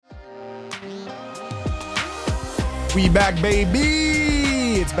We back,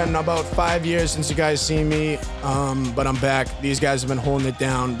 baby. It's been about 5 years since you guys seen me, but I'm back. These guys have been holding it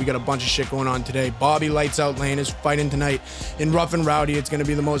down. We got a bunch of shit going on today. Bobby Lights Out Lane is fighting tonight in Rough and Rowdy. It's gonna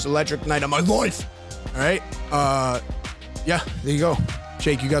be the most electric night of my life. All right. Yeah, there you go.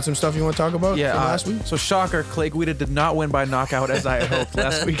 Jake, you got some stuff you want to talk about from last week? So shocker, Clay Guida did not win by knockout as I had hoped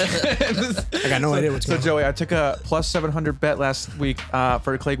last week. I got no idea what's going on. So Joey, I took a plus 700 bet last week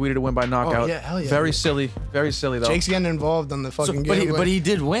for Clay Guida to win by knockout. Oh, yeah, hell yeah. Very silly though. Jake's getting involved on the fucking game. But he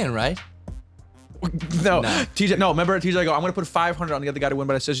did win, right? No, TJ. No, remember TJ? I go, I'm gonna put 500 on the other guy to win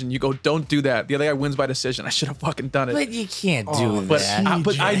by decision. You go, don't do that. The other guy wins by decision. I should have fucking done it. But you can't do But that.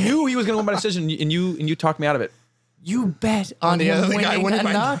 but I knew he was gonna win by decision, and you talked me out of it. You bet on the him other guy winning winning a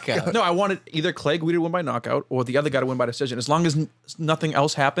by knockout. No, I wanted either Clay Guida to win by knockout or the other guy to win by decision. As long as nothing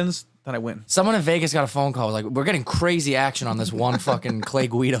else happens, then I win. Someone in Vegas got a phone call like, we're getting crazy action on this one fucking Clay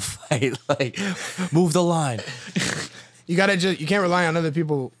Guida fight. Like, move the line. You can't rely on other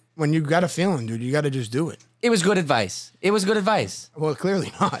people when you got a feeling, dude. You got to just do it. It was good advice. Well,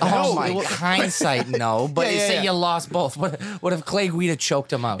 clearly not. Oh my, hindsight, no. But Yeah. say you lost both. What if Clay Guida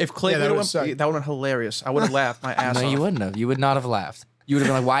choked him out? If Clay that Guida would suck. went, that would have been hilarious. I would have laughed my ass off. No, you wouldn't have. You would not have laughed. You would have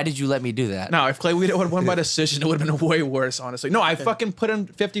been like, why did you let me do that? No, if Clay Guida would have won by decision, it would have been way worse, honestly. No, I fucking put in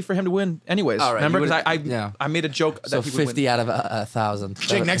 50 for him to win anyways. All right, Remember? you Because would've- I made a joke So that he would 50 win. out of 1,000.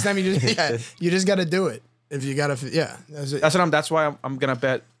 Jake, next time you just got to do it. If you got to, yeah. That's it. That's why I'm gonna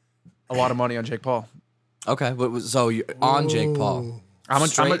bet a lot of money on Jake Paul. Okay, so you're on Jake Paul.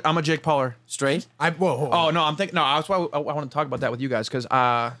 Straight? I'm a Jake Pauler. Straight? Whoa. Oh no, I'm thinking no. That's why I want to talk about that with you guys because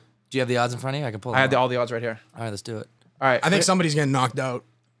Do you have the odds in front of you? I can pull them I had up. all the odds right here. All right, let's do it. All right, I think somebody's getting knocked out.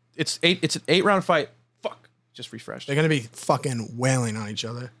 it's an 8-round fight. Fuck, just refreshed. They're going to be fucking wailing on each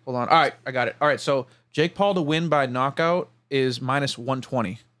other. Hold on. All right, I got it. All right, so Jake Paul to win by knockout is minus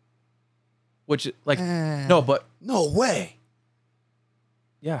 120, which like no, but No way.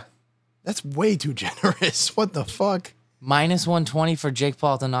 yeah. That's way too generous. What the fuck? Minus 120 for Jake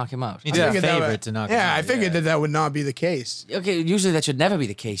Paul to knock him out. Needs to be a figured that favorite would- to knock him Yeah, out. I figured that would not be the case. Okay, usually that should never be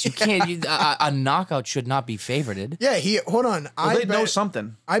the case. You can't. A knockout should not be favorited. Yeah, hold on. Well, they know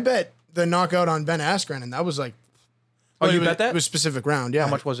something. I bet the knockout on Ben Askren, and that was like. Oh, you it was- bet that? It was a specific round, yeah. How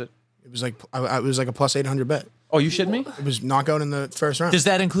much was it? It was like it was like a plus 800 bet. Oh, you shitting me? It was knockout in the first round. Does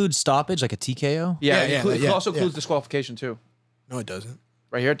that include stoppage, like a TKO? Yeah, Yeah, it yeah, also yeah. includes disqualification too. No, it doesn't.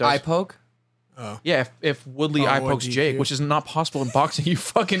 Right here it does. Eye poke. Yeah, if Woodley Oh, eye or pokes DQ. Jake, which is not possible in boxing, you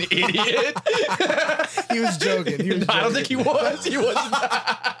fucking idiot. He was joking. He was I don't think he was. He was.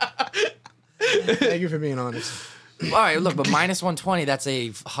 Thank you for being honest. All right, look, but minus 120. That's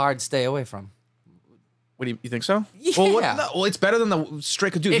a hard stay away from. What do you think so? Yeah. Well, it's better than the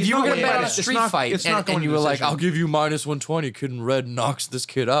straight. Dude, If he's you were not gonna winning bet by on a this. It's street not- fight it's not going and you to were like, decision. "I'll give you minus 120," Kid in Red knocks this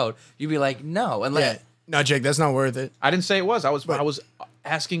kid out, you'd be like, "No." And Yeah. No, Jake, that's not worth it. I didn't say it was. I was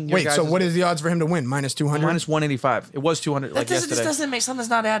asking. Your Wait, guys so what is the odds for him to win? Minus 200? minus 185? It was 200 like this yesterday. doesn't make something's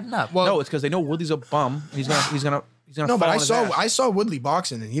not adding up. Well, No, it's because they know Woodley's a bum. He's gonna. no, fall but on his ass. I saw Woodley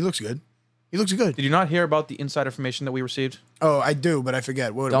boxing, and he looks good. He looks good. Did you not hear about the inside information that we received? Oh, I do, but I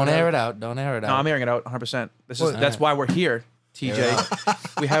forget. Don't air it out. Don't air it No, out. I'm airing it out 100%. Well, That's why we're here,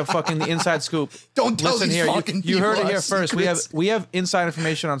 TJ. We have fucking the inside scoop. Don't tell Listen these here. fucking You heard it people here our first. secrets. We have inside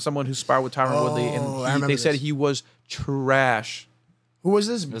information on someone who sparred with Tyron Woodley, I and remember they said this. he was trash. Who was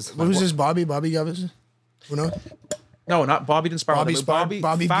this? Who's this? Bobby Govers? Who knows? No, not Bobby didn't spar Bobby with him.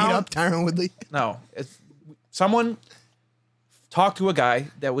 Bobby beat found- up Tyron Woodley. No, someone talked to a guy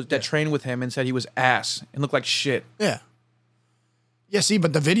that trained with him and said he was ass and looked like shit. Yeah. Yeah, see,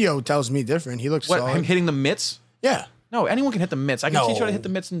 but the video tells me different. He looks What, solid. him hitting the mitts? Yeah. No, anyone can hit the mitts. I can teach you how to hit the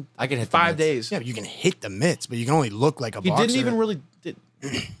mitts in I can hit the 5 mitts. days. Yeah, but you can hit the mitts, but you can only look like a He boxer. didn't even really.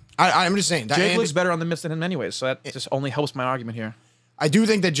 I'm just saying. Jake looks better on the mitts than him anyways, so that just only helps my argument here. I do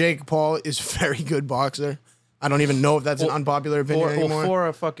think that Jake Paul is a very good boxer. I don't even know if that's an unpopular opinion anymore. For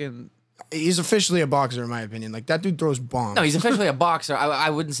a fucking. He's officially a boxer, in my opinion. Like, that dude throws bombs. No, he's officially a boxer. I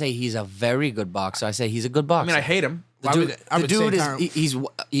wouldn't say he's a very good boxer. I say he's a good I boxer. mean, I hate him. I would the dude say is Tyron-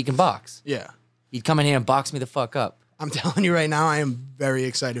 he can box. Yeah. He'd come in here and box me the fuck up. I'm telling you right now, I am very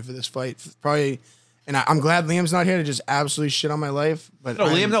excited for this fight. Probably, and I'm glad Liam's not here to just absolutely shit on my life. But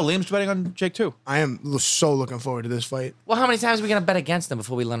Liam's betting on Jake too. I am so looking forward to this fight. Well, how many times are we gonna bet against him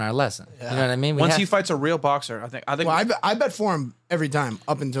before we learn our lesson? You know what I mean? Once he fights a real boxer, I think. Well, I bet for him every time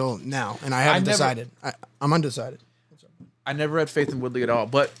up until now, and I haven't decided. I'm undecided. I never had faith in Woodley at all.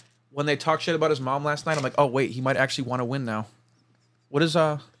 But when they talked shit about his mom last night, I'm like, oh wait, he might actually want to win now. What does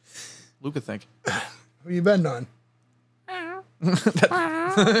Luca think? Who you betting on?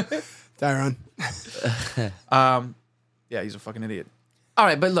 Tyron. Yeah, he's a fucking idiot. All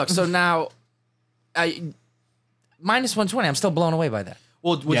right, but look. So now, minus 120. I'm still blown away by that.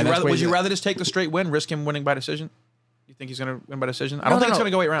 Well, would Yeah, you that's rather crazy. rather just take the straight win, risk him winning by decision? You think he's gonna win by decision? I don't think it's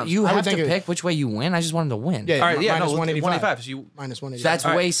gonna go 8 rounds. You I would have to think it- pick which way you win. I just want him to win. Yeah, All right, yeah, minus no, 185. So you, Minus 185. That's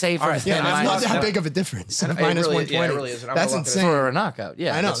All right. way safer All right. than yeah, that's I'm not minus that not- big of a difference. It Minus really- 120. yeah, it really is. I'm That's gonna lock it insane. for a knockout.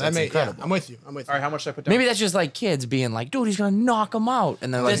 Yeah, I know. that's That may, yeah, incredible. I'm with you. I'm with you. all right, how much should I put down? Maybe that's just like kids being like, dude, he's gonna knock him out,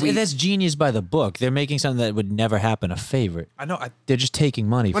 and they're like, That's genius by the book. They're making something that would never happen a favorite. I know. They're just taking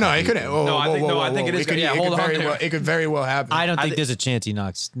money. Well, from no, it people. couldn't. Whoa, No, I whoa, think- whoa, no, I whoa, think it whoa. is gonna- yeah, could hold on very there. well, it could very well happen. I don't think thi- there's a chance he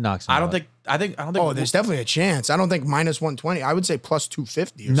knocks him I don't out. think. I think. Oh, there's definitely a chance. I don't think minus 120. I would say plus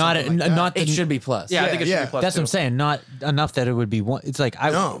 250 or Not something like that. not it should be plus. Yeah, I think it should yeah. be plus. That's what I'm saying. Not enough that it would be one. It's like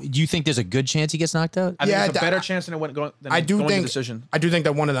No. do you think there's a good chance he gets knocked out? I think Yeah, it's a I- better chance than it went going. Than I do going to think decision. I do think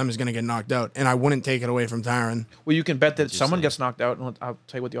that one of them is going to get knocked out, and I wouldn't take it away from Tyron. Well, you can bet that someone gets knocked out, and I'll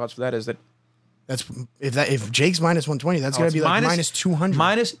tell you what the odds for that is. That That's if Jake's minus 120, that's going to be like minus 200.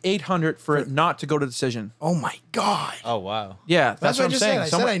 minus 800 for it not to go to decision. Oh my god. Oh wow. Yeah, That's what what I I'm just saying.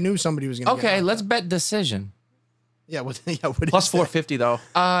 said. I said I knew somebody was going to Okay, let's bet decision. Yeah, what did plus he say? 450 though.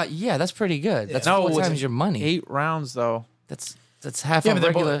 Yeah, that's pretty good. That's No, 4 it's times your money. 8 rounds though. That's half Yeah, a but they're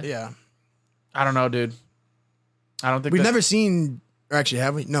regular. both, yeah. I don't know, dude. I don't think We've that- never seen, or actually,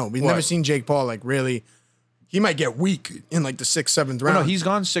 have we? No, we've What? never seen Jake Paul like really. He might get weak in like the 6th, 7th round. No, he's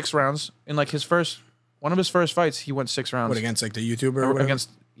gone 6 rounds in like one of his first fights. He went 6 rounds what against like the YouTuber or Or whatever? against.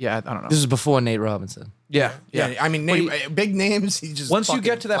 Yeah, I don't know. This is before Nate Robinson. Yeah. Yeah, I mean, But big names. He just once you fucking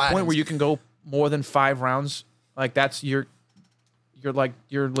get to that point flattens. where you can go more than 5 rounds, like that's you're like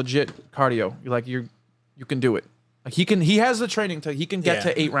you're legit cardio. You can do it. Like he has the training he can get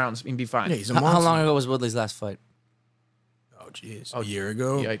Yeah. to 8 rounds and be fine. Yeah, he's a How monster. long ago was Woodley's last fight? Oh, jeez, a year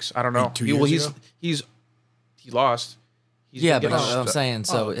ago. Yikes! I don't know. 2 He years ago? he lost. He's Yeah, been but getting I'm saying,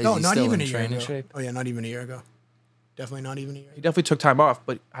 so is No, he not still even in a year training ago. shape? Oh yeah, not even a year ago. Definitely not even a year. He definitely took time off.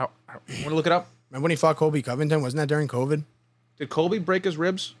 But how want to look it up? Remember when he fought Colby Covington? Wasn't that during COVID? Did Colby break his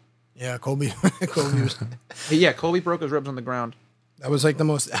ribs? Yeah, Colby. Colby was. Yeah, Colby broke his ribs on the ground. That was like the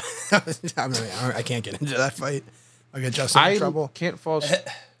most. I can't get into that fight. I'll get Justin in I trouble. can't fall.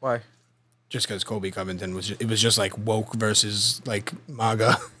 Why? Just because Colby Covington it was just like woke versus like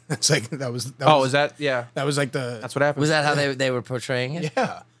MAGA. It's like that was. Oh, is that? Yeah, That was like the. that's what happened. Was that how they were portraying it?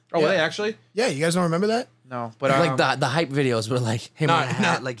 Yeah. Oh, yeah. were they actually? Yeah, you guys don't remember that? No, but Like the hype videos were like him No, in a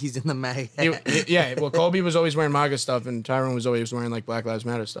hat, no. like he's in the mag. Yeah. Well, Colby was always wearing MAGA stuff, and Tyrone was always wearing like Black Lives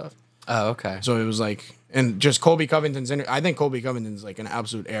Matter stuff. Oh, okay. So it was like, and just Colby Covington's. I think Colby Covington's like an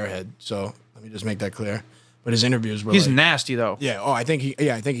absolute airhead. So let me just make that clear. But his interviews were. he's like, nasty though. Yeah. Oh, I think he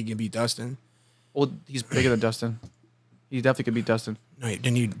can beat Dustin. Well, he's bigger than Dustin. He definitely could beat Dustin. No,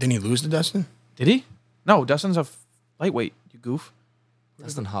 didn't he lose to Dustin? Did he? No, Dustin's a lightweight. You goof.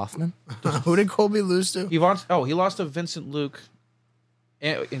 Dustin Hoffman. Who did Colby lose to? He lost. Oh, he lost to Vincent Luke,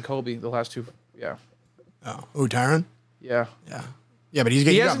 and Colby the last 2. Yeah, Oh, who Tyron? yeah. Yeah. Yeah, but he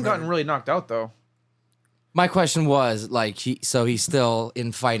Hasn't got gotten really knocked out though. My question was like he's still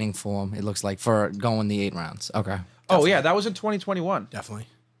in fighting form. It looks like for going the 8 rounds. Okay. Oh yeah, that was in 2021. Definitely.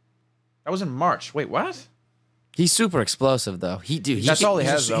 That was in March. Wait, what? He's super explosive though. That's all he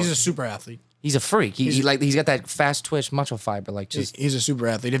has though. He's a super athlete. He's a freak. He's got that fast twitch muscle fiber. Like just He's a super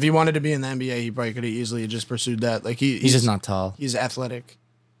athlete. If he wanted to be in the NBA, he probably could have easily just pursued that. Like he's just not tall. He's athletic.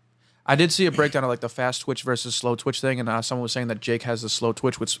 I did see a breakdown of like the fast twitch versus slow twitch thing, and someone was saying that Jake has the slow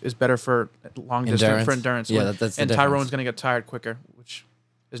twitch, which is better for long distance Endurance. for endurance. Yeah, that's the and difference. Tyrone's gonna get tired quicker, which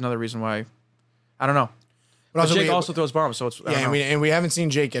is another reason why. I don't know. But But Jake we- also throws bombs, so it's I don't know. and we haven't seen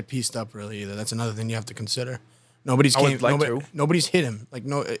Jake get pieced up really either. That's another thing you have to consider. Nobody's I would like to. Nobody's hit him. Like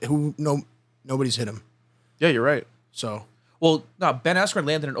nobody's hit him. Yeah, you're right. So Well, no, Ben Askren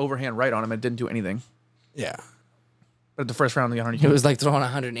landed an overhand right on him and didn't do anything. yeah. But the first round, he got It was like throwing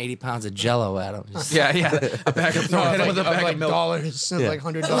 180 pounds of Jello at him. Just- yeah, a bag of hit him with a bag like of milk. dollars, Yeah. like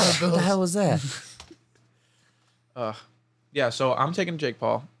 $100 What the bills. hell was that? Yeah, so I'm taking Jake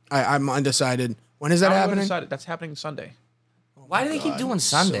Paul. I'm undecided. When is that I'm happening? undecided. That's happening Sunday. Why do they keep doing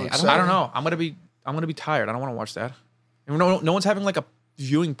Sunday? So I don't know. I'm gonna be tired. I don't want to watch that. And no one's having like a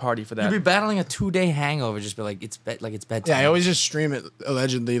viewing party for that. You'd be battling a 2-day hangover. Just be like it's bedtime. Yeah, I always just stream it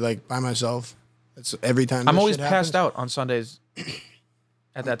allegedly like by myself. That's every time. I'm this always shit passed happens. out on Sundays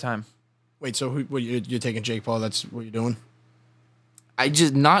at that time. Wait, so you're taking Jake Paul? That's what you're doing? I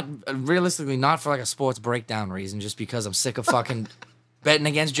just not realistically not for like a sports breakdown reason. Just because I'm sick of fucking betting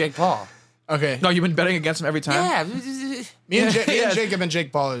against Jake Paul. Okay. No, you've been betting against him every time. Yeah. Me and Jake have been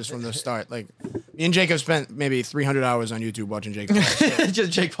Jake Paulers from the start. Like, me and Jake have spent maybe 300 hours on YouTube watching Jake Paul.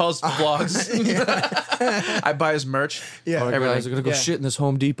 Just Jake Paul's vlogs. I buy his merch. Yeah. I realize I'm gonna go Yeah. shit in this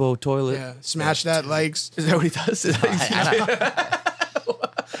Home Depot toilet. Yeah. Smash that likes. Is that what he does?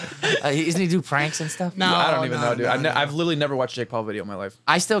 Isn't he do pranks and stuff? No, I don't even know, dude. no. I've literally never watched Jake Paul video in my life.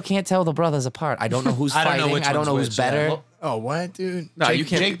 I still can't tell the brothers apart. I don't know who's I don't fighting. know which I don't one's know who's which, yeah. better. Well, Oh, what, dude? No, Jake, you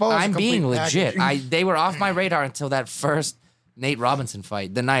can't- Jake Paul is a I'm being complete legit. package. They were off my radar until that first Nate Robinson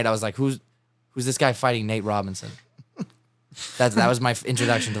fight. The night I was like, who's this guy fighting Nate Robinson? That was my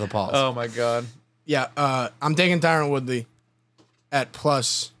introduction to the Pauls. Oh my god. Yeah, I'm taking Tyron Woodley at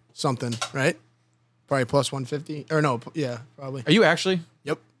plus something, right? Probably plus 150. Or no, yeah, probably. Are you actually?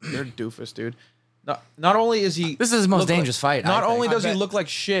 Yep. You're a doofus, dude. Not only is he This is his most look like- dangerous fight, I Not think. only does I he bet. look like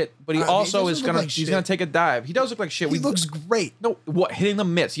shit, but he He also doesn't is look gonna like he's shit. gonna take a dive. He does look like shit. He looks great. no what hitting the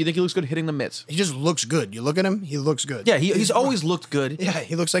mitts. You think he looks good hitting the mitts? He just looks good. You look at him, he looks good. Yeah, he's always looked good. Yeah,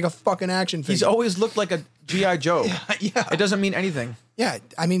 he looks like a fucking action figure. He's always looked like a GI Joe. yeah. It doesn't mean anything. Yeah,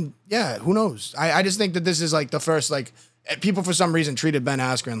 I mean, yeah, who knows? I just think that this is like the first, like, people for some reason treated Ben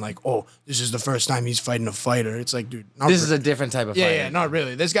Askren like, oh, this is the first time he's fighting a fighter. It's like, dude, not This re- is a different type of yeah, fight. yeah, not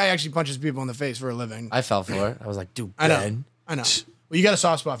really. This guy actually punches people in the face for a living. I fell for it. I was like, dude, I know. Ben. I know. Well, you got a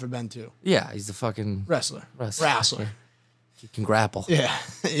soft spot for Ben too. Yeah, he's the fucking Wrestler. wrestler. He can grapple. Yeah,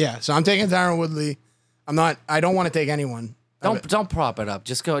 yeah. So I'm taking Tyron Woodley. I don't want to take anyone. Don't prop it up.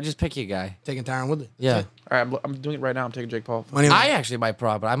 Just pick your guy. Taking Tyron Woodley. Yeah. All right, I'm doing it right now. I'm taking Jake Paul. Anyway, I actually might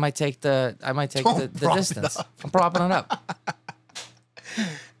prop it. I might take the Don't prop it distance. I'm propping it up.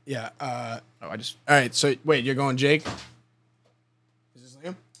 yeah. Oh, I just All right. So wait, you're going Jake? Is this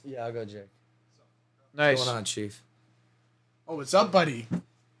Liam? Yeah, I'll go Jake. nice. What's going on, Chief? Oh, what's up, buddy?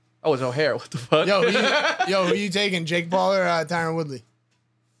 Oh, it's O'Hare. What the fuck? Yo, who you taking? Jake Paul or Tyron Woodley?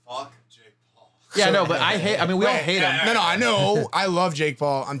 Fuck Jake Paul. Yeah, no, but I hate. I mean, we all hate him. No, I know. I love Jake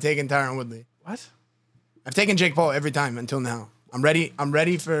Paul. I'm taking Tyron Woodley. What? I've taken Jake Paul every time until now. I'm ready. I'm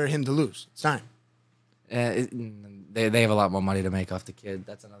ready for him to lose. It's time. They have a lot more money to make off the kid.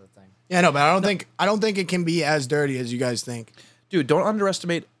 That's another thing. Yeah, no, but I don't think it can be as dirty as you guys think. Dude, don't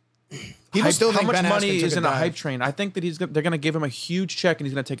underestimate. People hype- still how think much Ben money Askren took is a in a dive. hype train. I think that they're gonna give him a huge check and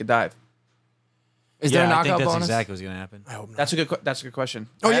he's gonna take a dive. Is there a I knockout think that's bonus? exactly what's gonna happen. I hope not. That's a good question.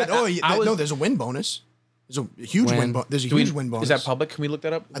 Oh yeah. I was- No, there's a win bonus. There's a huge Win. There's a do we- huge win bonus. Is that public? Can we look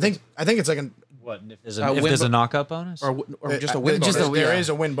that up? I think it's like an What if there's win if there's a bo- knockout bonus? or just a win. just bonus? a- there yeah. is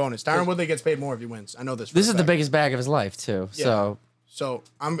a win bonus. Tyron Woodley gets paid more if he wins. I know this. For This a is the fact. biggest bag of his life too. Yeah. So So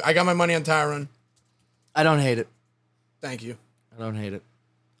I got my money on Tyron. I don't hate it. Thank you. I don't hate it.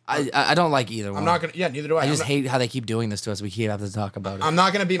 I don't like either one. I'm not gonna. Yeah, neither do I. I just I'm hate how they keep doing this to us. We keep having to talk about it. I'm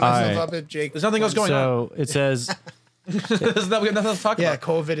not gonna beat myself All up if Jake. There's nothing else going on. So it says We have nothing else to talk Yeah, about.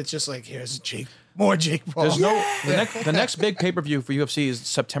 COVID. It's just like here's Jake. More Jake Paul. There's no the next big pay per view for UFC is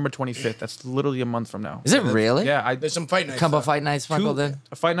September 25th. That's literally a month from now. Is it really? Yeah, There's some fight nights. Combo stuff. fight night sprinkled in.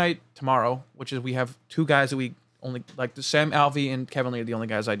 a fight night tomorrow, which is we have two guys that we only like. The Sam Alvey and Kevin Lee are the only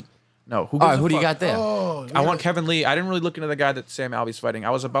guys I know. All right, who do you got there? Oh, I want Kevin Lee. I didn't really look into the guy that Sam Alvey's fighting. I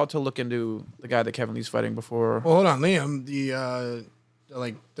was about to look into the guy that Kevin Lee's fighting before. Well, hold on, Liam.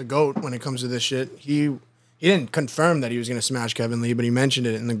 The goat when it comes to this shit. He didn't confirm that he was gonna smash Kevin Lee, but he mentioned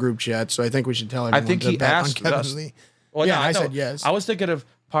it in the group chat. So I think we should tell everyone. think to he bet on asked Kevin us. Lee. Well, yeah, no, I know. said yes. I was thinking of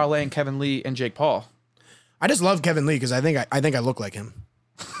parlaying Kevin Lee and Jake Paul. I just love Kevin Lee because I think I look like him.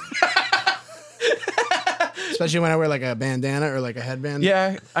 Especially when I wear like a bandana or like a headband.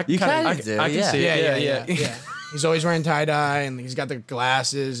 Yeah, I You kinda- kinda I do, can yeah. see it. yeah. He's always wearing tie dye and he's got the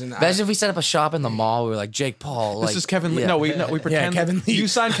glasses and Imagine if we set up a shop in the mall. We were like Jake Paul. This like, is Kevin Lee. yeah. No, we pretend. Kevin Lee. You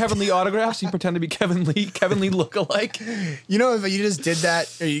sign Kevin Lee autographs. You pretend to be Kevin Lee. Kevin Lee look-alike. you know if you just did that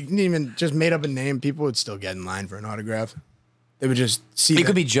or you didn't even just made up a name, people would still get in line for an autograph. They would just see. It that-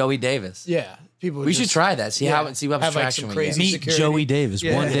 could be Joey Davis. Yeah, people. Would We should just- try that. See yeah, see what have, like, traction some we crazy get. meet security. Joey Davis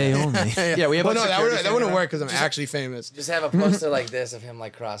Yeah. one day only. Yeah, we have. Well, like, no, that security wouldn't camera. work because I'm actually famous. Just have a poster like this of him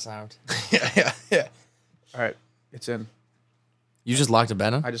like cross-armed. yeah. All right, it's in. You just locked a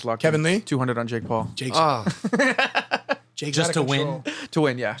bet on? I just locked Kevin in Lee? 200 on Jake Paul Jake's, Oh, Jake's Just out of to win? control. to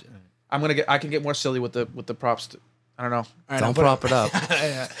win. Yeah, I can get more silly with the props. I don't know. All right, don't I'm putting- prop it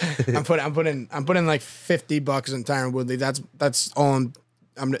up. I'm putting like $50 on Tyron Woodley. That's all.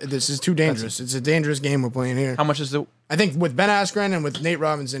 This is too dangerous. It's a dangerous game we're playing here. How much is the? I think with Ben Askren and with Nate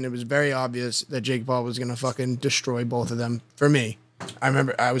Robinson, it was very obvious that Jake Paul was gonna fucking destroy both of them. For me, I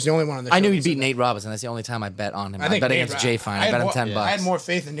remember I was the only one on the show. I knew that he'd said beat that. Nate Robinson. That's the only time I bet on him. I, think bet Nate against Ra- Jay Fine. I I had bet him more- $10. I had more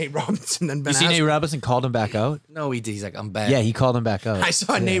faith in Nate Robinson than Ben You see Nate Askren. Robinson called him back out? No, he did. He's like, I'm bad. Yeah, he called him back out. I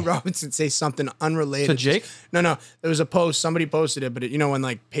saw Nate Robinson say something unrelated To Jake? No, there was a post. Somebody posted it, but you know when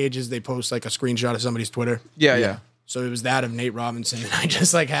like pages they post like a screenshot of somebody's Twitter. Yeah. So it was that of Nate Robinson, and I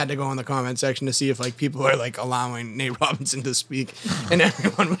just like had to go in the comment section to see if like people are like allowing Nate Robinson to speak, and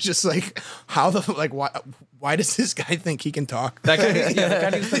everyone was just like, "How the like why does this guy think he can talk? That guy, that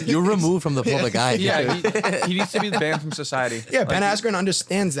guy needs to, You're removed from the public eye. yeah, he needs to be banned from society. Yeah, Ben Askren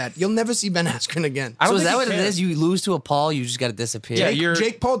understands that. You'll never see Ben Askren again. I So don't is think that he what it can. is? You lose to a Paul, you just got to disappear. Yeah, Jake,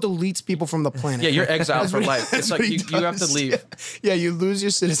 Jake Paul deletes people from the planet. Yeah, you're exiled That's for what he- life. that's It's like what he you have to does. leave. Yeah, you lose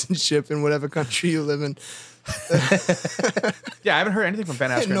your citizenship in whatever country you live in. Yeah, I haven't heard anything from Ben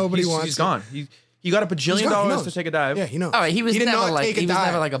Askren. Nobody he's, wants he's it. gone. He got $1 bajillion He knows. to take a dive. Yeah, he knows. All right, he was did never not like take a he was dive.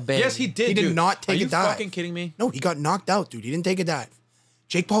 never like a big. Yes, he did. He did dude. not take Are a you dive. fucking kidding me? No, he got knocked out, dude. He didn't take a dive.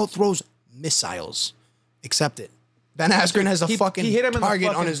 Jake Paul throws missiles. Accept it. Ben Askren has a fucking he hit him in the target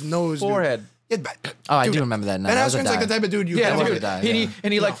on fucking his nose, forehead. Dude. Yeah, Oh, I dude, do remember that now. Ben That was a Askren's like the dive. type of dude you Yeah, go was dude. a dive, and yeah.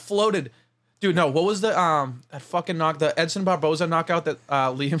 he like floated. Dude, no. What was the that fucking knock? The Edson Barboza knockout that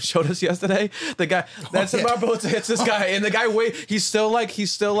Liam showed us yesterday. The guy, Edson yeah. Barboza hits this guy, and the guy he's still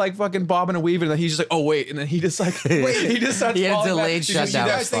like fucking bobbing and weaving, and then he's just like, oh wait, and then he just like he just starts. He had falling delayed back. You shutdown.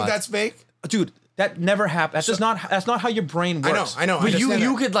 guys think spot. that's fake? Dude, that never happened. That's not how your brain works. I know. But you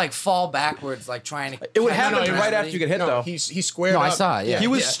understand that. could like fall backwards, like trying to. It would catch happen the right gravity. after you get hit, No, though. he squared No, I up. saw it, yeah. He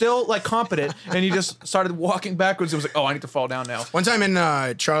was still like competent, and he just started walking backwards. It was like, oh, I need to fall down now. One time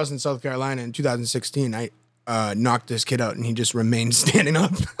in Charleston, South Carolina in 2016, I knocked this kid out and he just remained standing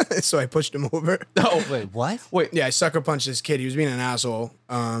up. So I pushed him over. Oh, Wait, what? Yeah, I sucker punched this kid. He was being an asshole.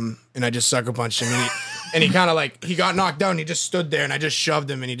 And I just sucker punched him. And he kind of like, he got knocked down. And he just stood there and I just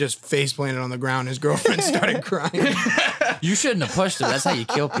shoved him and he just face planted on the ground. His girlfriend started crying. You shouldn't have pushed him. That's how you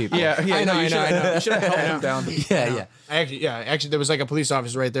kill people. yeah. I know, You I know. should have held him down. yeah. Actually, there was like a police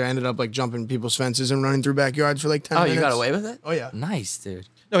officer right there. I ended up like jumping people's fences and running through backyards for like 10 Oh, minutes. you got away with it? Oh, yeah. Nice, dude.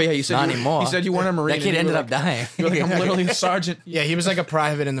 No, yeah, you said Not you, anymore. He said you weren't a Marine. That kid and you ended were up like- dying. You're like, I'm literally a sergeant. Yeah, he was like a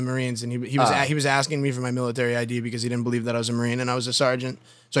private in the Marines, and he was asking me for my military ID because he didn't believe that I was a Marine and I was a sergeant.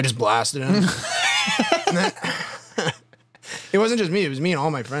 So I just blasted him. And then- it wasn't just me; it was me and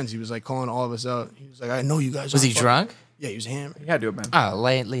all my friends. He was like calling all of us out. He was like, "I know you guys." Was aren't he fucking-" drunk? Yeah, he was hammered. You gotta do it, man. Oh,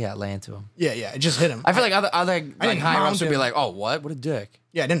 lay into him. Yeah, it just hit him. I feel like other like didn't higher mount ups would be him. like, oh, what? What a dick.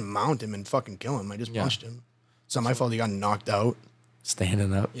 Yeah, I didn't mount him and fucking kill him. I just Yeah. punched him. It's not my fault he got knocked out.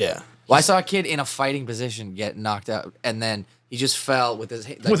 Standing up. Yeah. Well, I saw a kid in a fighting position get knocked out, and then he just fell with his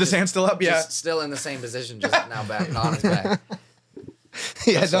With his hand still up, yeah. just still in the same position, just now back on his back.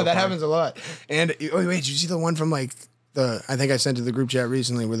 Yeah, no, that happens a lot. And oh, wait, did you see the one from like I think I sent to the group chat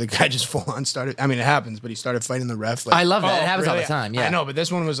recently where the guy just full on started. I mean, it happens, but he started fighting the ref. Like, I love that. Oh, it happens all really? the time. Yeah, I know, but this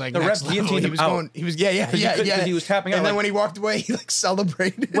one was like The next ref level. guillotined He him was out. going. He was yeah. Because he was tapping out, And then like- when he walked away, he like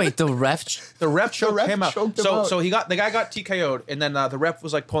celebrated. Wait, the ref. The ref choked ref him out. choked him So out. so the guy got TKO'd, and then the ref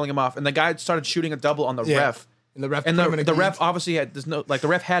was like pulling him off, and the guy started shooting a double on the Yeah. ref. And the ref And put him in a the ref guillotine. obviously had the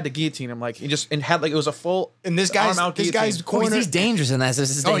ref had to guillotine him, like he just and had like it was a full And this guy's arm out this guillotine. guy's Oh, because corner. he's dangerous in that. So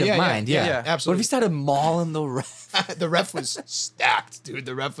it's his state Oh, yeah, of yeah, mind. yeah, Yeah, yeah, What if absolutely. he started mauling the ref? The ref was stacked, dude.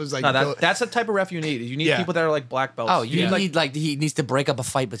 The ref was like, No, that's the type of ref you need. You need Yeah. people that are like black belts. Oh, you need, need like he needs to break up a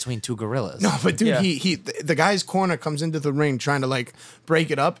fight between two gorillas. no, but dude, Yeah. the guy's corner comes into the ring trying to like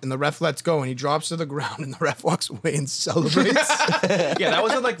break it up, and the ref lets go, and he drops to the ground, and the ref walks away and celebrates. yeah, that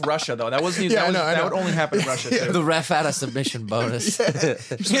wasn't like Russia though. That wasn't. Yeah, I that, was, know, I that know. would only happen in Russia too. The ref had a submission bonus.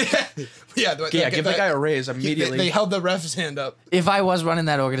 yeah, Give the guy a raise immediately. They held the ref's hand up. If I was running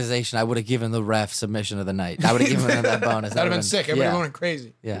that organization, I would have given the ref submission of the night. I would have given him that bonus. That'd have been sick. Everybody yeah. going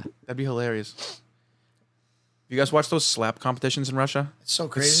crazy. Yeah. That'd be hilarious. You guys watch those slap competitions in Russia? It's so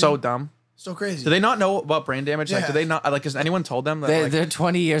crazy. It's so dumb. So crazy. Do they not know about brain damage? Like, Yeah. do they not? Like, has anyone told them that? They're, like, they're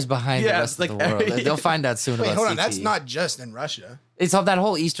 20 years behind the Yeah, rest like of the world. every- They'll find out soon Wait, about hold on. CTE. That's not just in Russia. It's all that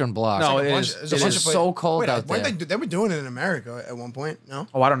whole Eastern Bloc. No, There's it a bunch- is. there's a It bunch is. of so cold Wait, out weren't there. They were doing it in America at one point. No,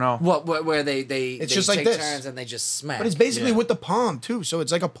 Oh, I don't know. What where they It's they just like take this. turns and they just smack. but it's basically Yeah. with the palm too, so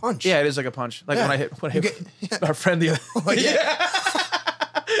it's like a punch. Yeah, it is like a punch. Like Yeah. when I You hit our friend the other. Oh, yeah.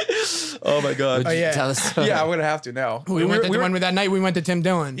 Oh my god. Would you yeah. tell us? Yeah, I'm gonna have to now. We went to that night. We went to Tim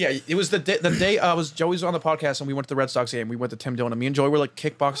Dillon. Yeah, it was the day I was Joey's on the podcast and we went to the Red Sox game. We went to Tim Dillon and me and Joey were like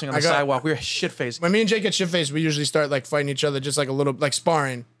kickboxing on the sidewalk. We were shit faced. When me and Jake get shit faced, we usually start like fighting each other, just like a little like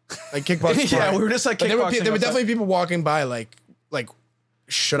sparring, like kickboxing. Yeah, sparring. we were just like But there were, kickboxing there were outside. definitely people walking by, like,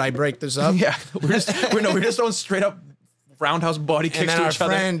 should I break this up? Yeah, we're just throwing straight up roundhouse body And kicks then to our each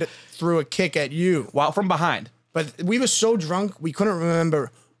other friend threw a kick at you. while from behind. But we were so drunk, we couldn't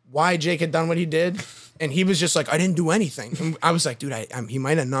remember why Jake had done what he did. And he was just like, I didn't do anything. And I was like, dude, he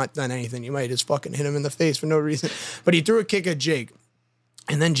might have not done anything. You might have just fucking hit him in the face for no reason. But he threw a kick at Jake.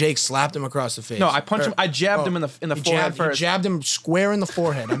 And then Jake slapped him across the face. No, I punched him. I jabbed him in the He forehead first. He jabbed him square in the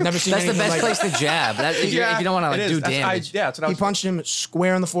forehead. I've never seen That's the anything best like place to jab. That, if, Yeah, if you don't want to it like is. do That's- damage. yeah, that's what I He was. punched him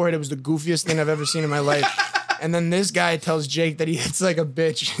square in the forehead. It was the goofiest thing I've ever seen in my life. And then this guy tells Jake that he hits like a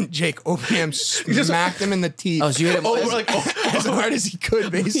bitch, and Jake open hand smacked him in the teeth. Oh, so you hit him As hard as he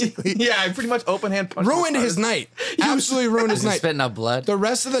could, basically. Yeah, I pretty much open hand punched. Ruined his night. Absolutely ruined his Was he night. spitting out blood? The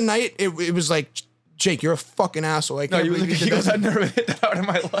rest of the night, it was like, Jake, you're a fucking asshole. I No, can't he, was believe like, you he did goes, that. I've never been hit that hard in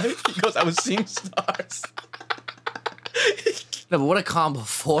my life. He goes, I was seeing stars. No, but what a combo.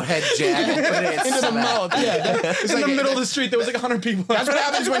 Forehead jab. Into the mouth. Yeah. It's In like, the middle of the street, there was like 100 people. that's what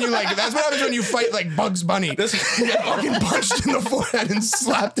happens when you that's what happens when you fight like Bugs Bunny. You get fucking punched in the forehead and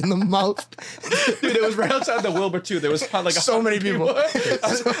slapped in the mouth. Dude, it was right outside the Wilbur too. There was like So 100 many people.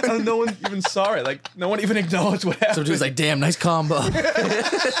 And no one even saw it. Like no one even acknowledged what happened. Some dude's like, damn, nice combo.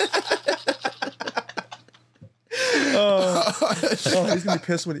 oh, he's gonna be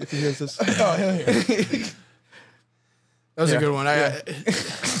pissed if he hears this. Oh, hell yeah. That was a good one. I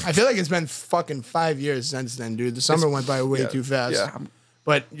feel like it's been fucking 5 years since then, dude. The summer went by way too fast. Yeah.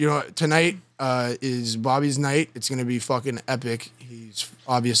 But, you know, tonight is Bobby's night. It's going to be fucking epic. He's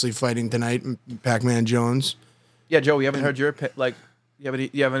obviously fighting tonight, Pac-Man Jones. Yeah, Joe, we haven't heard your like. You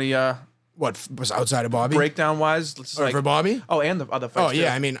have any What, was outside of Bobby? breakdown wise? For Bobby? Oh, and the other fights. Oh,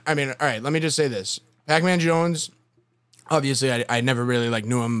 yeah. I mean, all right, let me just say this. Pac-Man Jones, obviously, I never really, like,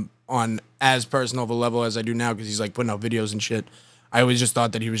 knew him on as personal of a level as I do now because he's, like, putting out videos and shit. I always just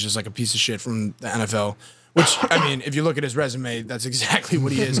thought that he was just, like, a piece of shit from the NFL, which, I mean, if you look at his resume, that's exactly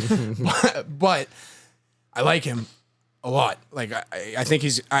what he is. but I like him a lot. Like, I think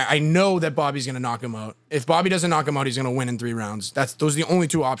I know that Bobby's going to knock him out. If Bobby doesn't knock him out, he's going to win in 3 rounds. Those are the only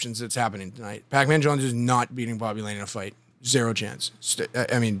 2 options that's happening tonight. Pac-Man Jones is not beating Bobby Lane in a fight. 0 chance.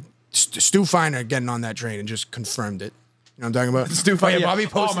 Stu Feiner getting on that train and just confirmed it. You know what I'm talking about? Stu Feiner. Yeah, Bobby Oh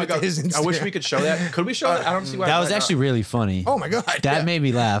posted my it to God. his Instagram. I wish we could show that. Could we show that? I don't see why. That was actually really funny. Oh my God. That made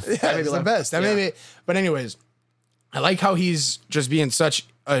me laugh. Yeah, it's the best. That made me. But anyways, I like how he's just being such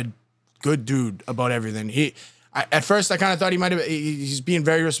a good dude about everything. At first I kind of thought he might have. He's being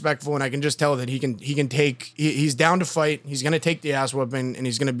very respectful, and I can just tell that he can take. He's down to fight. He's gonna take the ass whooping, and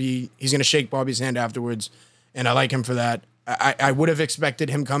he's gonna shake Bobby's hand afterwards, and I like him for that. I would have expected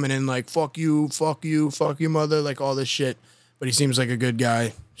him coming in like fuck you, mother, like all this shit, but he seems like a good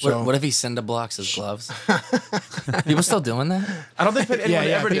guy. So What if he cinder blocks his gloves? People still doing that? I don't think anyone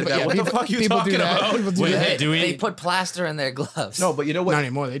ever did that. What the fuck are you talking about? People do Wait, that. do we? They put plaster in their gloves. No, but you know what? Not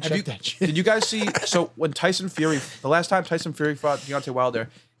anymore. They Have check you- that shit. Did you guys see? So when Tyson Fury, the last time Tyson Fury fought Deontay Wilder,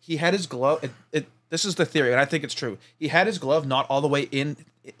 he had his glove. This is the theory, and I think it's true. He had his glove not all the way in,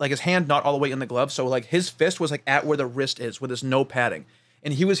 like his hand not all the way in the glove. So like his fist was like at where the wrist is, with his no padding,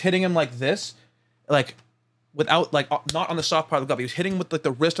 and he was hitting him like this, like without like not on the soft part of the glove. He was hitting with like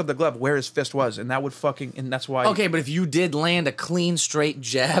the wrist of the glove where his fist was, and that would and that's why. Okay, but if you did land a clean, straight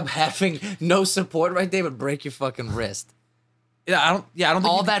jab, having no support right there would break your fucking wrist. I don't think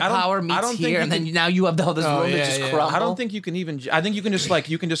All you that can, I don't- power I meets don't think here, you and then can- now you have all this room to yeah, just yeah. crumble. I don't think you can even. I think you can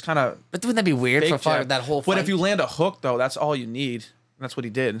just kind of. But wouldn't that be weird for fake jab. that whole fight? But if you land a hook though, that's all you need. That's what he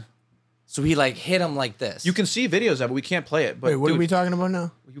did. So he like hit him like this. You can see videos of it. We can't play it. But Wait, what dude, are we talking about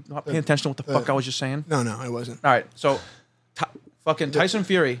now? were you not paying attention to what the fuck I was just saying? No, I wasn't. All right, so fucking Tyson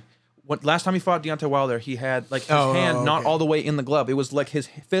Fury. Last time he fought Deontay Wilder, he had like his hand not okay. all the way in the glove. It was like his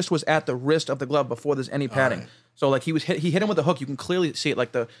fist was at the wrist of the glove before there's any padding. right. So like he hit him with a hook. You can clearly see it.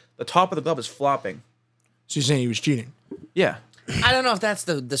 Like the top of the glove is flopping. So you're saying he was cheating? Yeah. I don't know if that's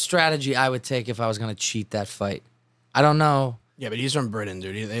the strategy I would take if I was going to cheat that fight. I don't know. Yeah, but he's from Britain,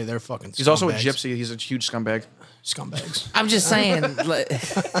 dude. They're fucking. He's also a scumbags. gypsy. He's a huge scumbag. Scumbags. I'm just saying. like,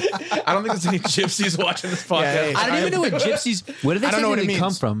 I don't think there's any gypsies watching this podcast. hey. I don't even know what gypsies. Where do they I don't know what it technically come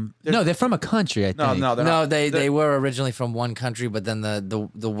means. from? No, they're from a country. I think. No, they're no, not. they were originally from one country, but then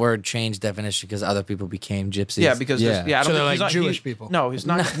the word changed definition because other people became gypsies. Yeah, because Yeah. I don't So think they're he's like not, Jewish he- people. No, he's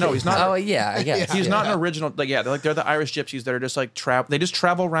not. No, he's not. Oh yeah, I guess. He's not an original. Like they're the Irish gypsies that are just like They just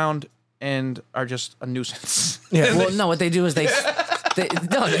travel around and are just a nuisance. Yeah. Well, no, what they do is they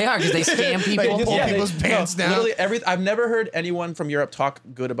no, they are because they scam people. They just- Yeah, people's pants down. Literally I've never heard anyone from Europe talk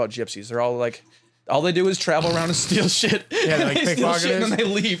good about gypsies. They're all like, all they do is travel around and steal shit. Yeah, they're like They steal shit and then they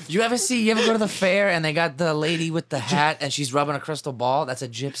leave. You ever go to the fair and they got the lady with the hat and she's rubbing a crystal ball? That's a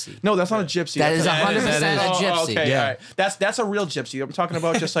gypsy. No, that's not a gypsy. That That's is 100% a gypsy. Okay, Yeah. all right. That's a real gypsy. I'm talking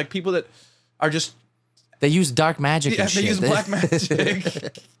about just like people that are just They use dark magic yeah, and they shit. use black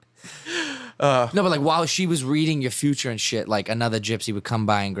magic. No, but like while she was reading your future and shit, like another gypsy would come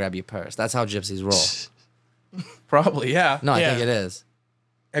by and grab your purse. That's how gypsies roll. Probably, yeah. No, I Yeah. think it is.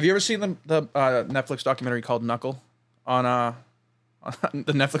 Have you ever seen the Netflix documentary called Knuckle on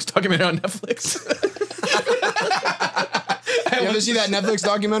the Netflix documentary on Netflix? I You ever see that Netflix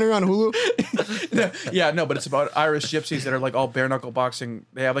documentary on Hulu? Yeah, no, but it's about Irish gypsies that are like all bare knuckle boxing.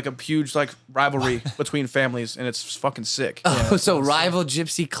 They have like a huge like rivalry between families, and it's fucking sick. Oh, so rival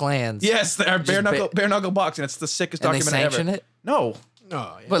gypsy clans. Yes, they are bare knuckle boxing. It's the sickest And they documentary ever. sanction it? No.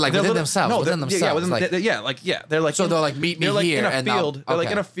 Oh, yeah. But like They're within little- themselves. no, within they're- themselves. They're like So they're like, meet me they're like here in a and I'll- field. They're like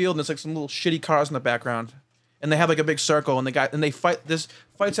okay. in a field, and there's like some little shitty cars in the background, and they have like a big circle, and they fight. This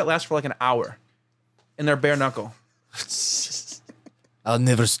fights that last for like an hour, and they're bare knuckle. I'll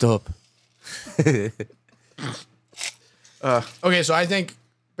never stop. Okay, so I think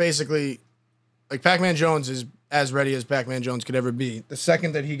basically, like Pac-Man Jones is as ready as Pac-Man Jones could ever be. The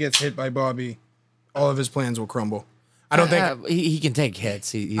second that he gets hit by Bobby, all of his plans will crumble. I don't think. He can take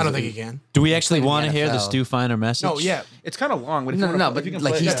hits. I don't think he can. Do we actually played in the want to hear the NFL. Stu Finer message? No, yeah, It's kind of long, but if you No, wanna, no, if but you can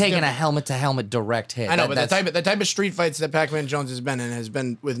like play, he's yeah. taking a helmet to helmet direct hit. I know, but That's- the type of street fights that Pac-Man Jones has been in has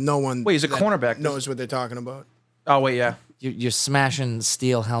been with no one. Wait, he's a that cornerback. Knows what they're talking about. Oh wait, yeah, you're smashing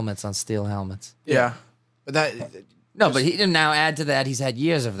steel helmets on steel helmets. yeah. But that, No, but he now add to that. He's had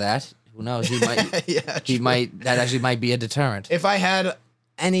years of that. Who knows? He might. yeah. He might. That actually might be a deterrent. If I had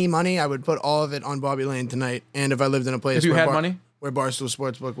any money, I would put all of it on Bobby Lane tonight. And if I lived in a place If you where had money? where Barstool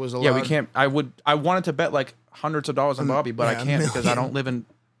Sportsbook was allowed, Yeah, we can't. I wanted to bet like hundreds of dollars on Bobby, but yeah, I can't because I million. don't live in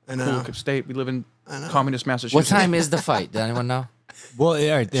I know. cool state. We live in communist Massachusetts. What time is the fight? Does anyone know? Well, all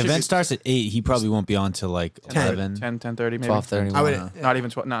right. The Should event be- starts at 8. He probably won't be on till like 11. 10:30 maybe. 12:31. I would. Not even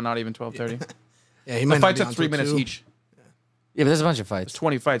 12. Not even 12:30. Yeah, he The might not fights be at on 3 till minutes 2. each. Yeah, but there's a bunch of fights.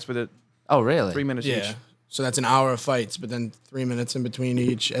 20 fights with it. Oh, really? 3 minutes Yeah. each. So that's an hour of fights, but then 3 minutes in between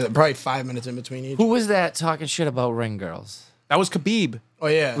each. Probably 5 minutes in between each. Who was that talking shit about ring girls? That was Khabib. Oh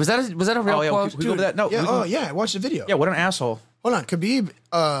yeah. Was that a real Oh yeah, quote? we go over that. No, Yeah. we Oh go- yeah. I watched the video. yeah. What an asshole. Hold on, Khabib.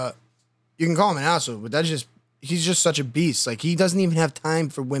 You can call him an asshole, but that's just he's just such a beast. Like he doesn't even have time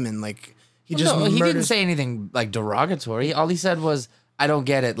for women. Like he just No, he didn't murders. say anything like derogatory. All he said was, "I don't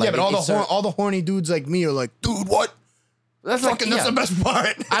get it." Like, yeah, but all it's all the horny dudes like me are like, dude, what? that's like, Fucking that's the best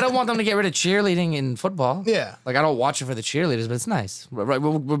part. I don't want them to get rid of cheerleading in football. Yeah. Like I don't watch it for the cheerleaders, but it's nice. Right,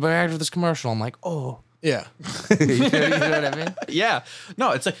 we're back to this commercial. I'm like, oh, Yeah. you know what I mean? Yeah.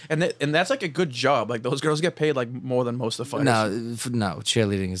 No, it's like, and that's like a good job. Like those girls get paid like more than most of the fighters. No,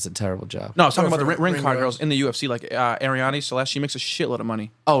 cheerleading is a terrible job. No, I was talking Oh, about the for ring ring card girls. girls in the UFC, like Ariane Celeste. She makes a shitload of money.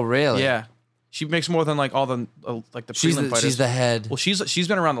 Oh, really? Yeah, she makes more than like all the like the She's prelim fighters. she's the head. Well, she's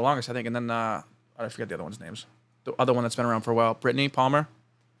been around the longest, I think, and then I forget the other one's names. The other one that's been around for a while, Brittany Palmer.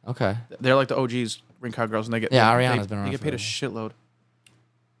 Okay. They're like the OGs ring card girls, and they get Yeah, they- Ariana's been around They get paid a forever. shitload.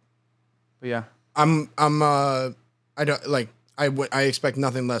 But yeah, I don't like I expect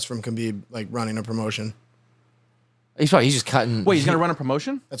nothing less from Khabib like running a promotion. He's just cutting. wait, he's gonna run a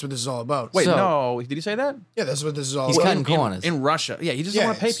promotion? That's what this is all about. Wait, So- no, did he say that? Yeah, that's what this is all He's about. cutting corners. In Russia, yeah, he just Yeah, doesn't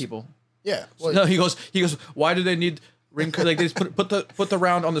want to pay it's- people. Yeah. Well, No, he goes. Why do they need ring card? Like they just put the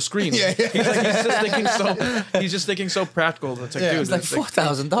round on the screen. Yeah, yeah. He's just thinking so practical. It's like, Yeah. dude, It's like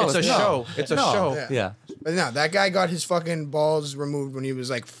 $4,000. It's a No. show. It's a show. Yeah. Yeah. But no, that guy got his fucking balls removed when he was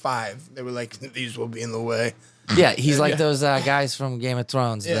like 5. They were like, these will be in the way. Yeah, he's like those guys from Game of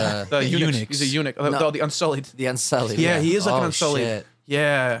Thrones. Yeah. The eunuch. He's a eunuch. The Unsullied. The Unsullied. Yeah, he is like an Oh, Unsullied. shit.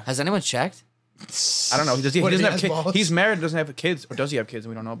 Yeah. Has anyone checked? I don't know. He What, doesn't he have has kids. balls? He's married and doesn't have kids. Or does he have kids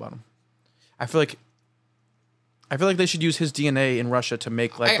and we don't know about him? I feel like they should use his DNA in Russia to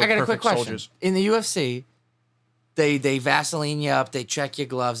make like the I got a quick perfect question. soldiers. In the UFC, they Vaseline you up, they check your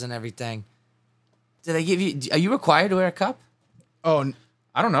gloves and everything. Do they give you? Are you required to wear a cup? Oh,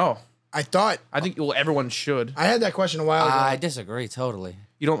 I don't know. I thought I think everyone should. I had that question a while ago. I disagree totally.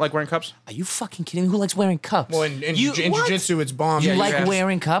 You don't like wearing cups? Are you fucking kidding me? Who likes wearing cups? well, in You- what? jiu-jitsu, it's bomb. You Yeah, like have-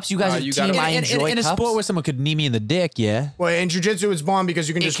 wearing cups? You guys are you team. gotta- I enjoy in a cups. sport where someone could knee me in the dick, yeah. Well, in jiu-jitsu, it's bomb because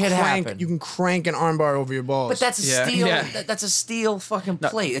you can It just could crank. happen. You can crank an armbar over your balls. but that's a Yeah, steel. yeah. That's a steel fucking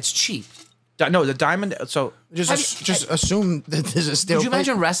plate. It's cheap. No, the diamond. So, just assume that there's a steel. Could you plate.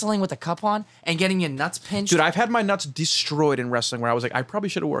 imagine wrestling with a cup on and getting your nuts pinched? dude, I've had my nuts destroyed in wrestling where I was like, I probably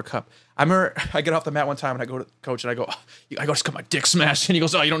should have wore a cup. I remember I get off the mat one time and I go to the coach and I go, just got my dick smashed. And he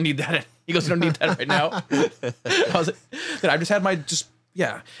goes, oh, you don't need that. He goes, you don't need that right now. I was like, dude, I just had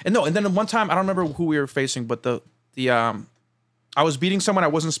yeah. And then one time, I don't remember who we were facing, but I was beating someone I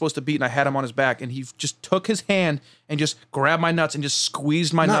wasn't supposed to beat, and I had him on his back, and he just took his hand and just grabbed my nuts and just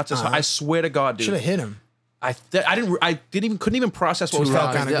squeezed my nuts. Nuh-uh. I swear to God, dude. Should have hit him. I couldn't even process what was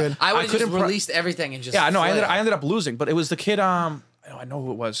felt happening. kinda good. I would I have just couldn't pro- released everything and just. Yeah, no, I flailed. ended up losing, but it was the kid. I know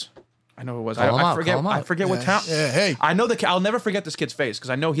who it was. Call him out, forget. call him I out. forget what town. Yeah, hey. I know the kid. I'll never forget this kid's face because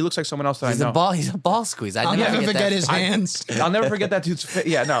I know he looks like someone else that He's I know. a ball. He's a ball squeeze. I I'll never never forget that. his hands. I'll never forget that dude's face.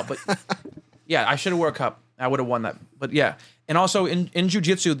 Yeah, no, but yeah, I should have wore a cup. I would have won that. But yeah, and also in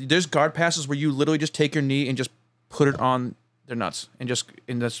jiu-jitsu, there's guard passes where you literally just take your knee and just put it on They're nuts. And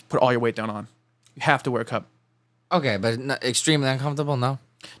just put all your weight down on. You have to wear a cup. Okay, but extremely uncomfortable. No.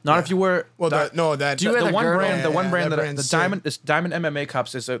 Not if you wear. Well, Do you wear the the one girdle? brand, the one Yeah, brand that that brand's the sick. Diamond MMA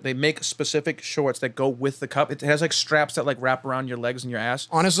cups is they make specific shorts that go with the cup. It has like straps that like wrap around your legs and your ass.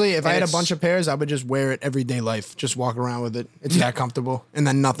 Honestly, if I And had a it's- bunch of pairs, I would just wear it everyday life. Just walk around with it. It's that comfortable, and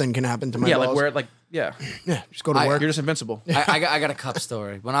then nothing can happen to my Yeah, balls. like wear it like yeah. Yeah, just go to I- work. You're just invincible. I got a cup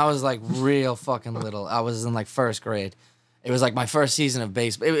story. When I was like real fucking little, I was in like first grade. It was like my first season of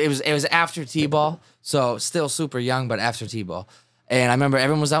baseball. It was after T-ball, so still super young, but after T-ball. And I remember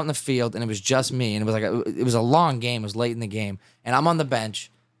everyone was out in the field, and it was just me. And it was like it was a long game. It was late in the game, and I'm on the bench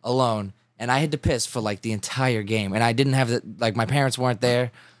alone, and I had to piss for like the entire game. And I didn't have my parents weren't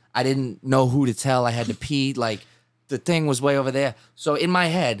there. I didn't know who to tell. I had to pee. Like the thing was way over there. So in my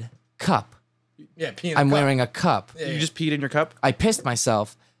head, cup. yeah, pee in I'm a cup. wearing a cup. You just peed in your cup. I pissed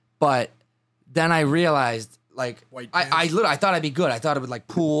myself, but then I realized like White I pants. literally I thought I'd be good. I thought it would like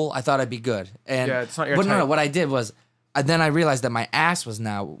pool. I thought I'd be good. And Yeah, it's not your but no, type. what I did was then I realized that my ass was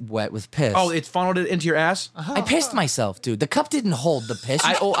now wet with piss. Oh, it funneled it into your ass. I pissed myself, dude. The cup didn't hold the piss.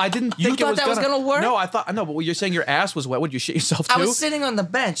 I didn't You think it thought was that was gonna work? No, I thought no, but you're saying your ass was wet. Would you shit yourself too? I was sitting on the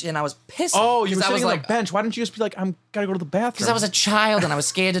bench and I was pissing. Oh, you were 'cause I sitting was on like, the bench. Why didn't you just be like, I'm gotta go to the bathroom? because I was a child and I was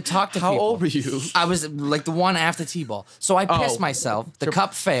scared to talk to How people. old were you? I was like the one after T-ball. So I pissed Oh. myself. The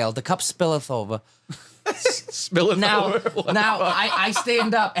cup failed. The cup spilleth over. Spilling Now, over. What now the fuck? I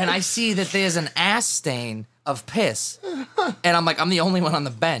stand up and I see that there's an ass stain of piss, and I'm like, I'm the only one on the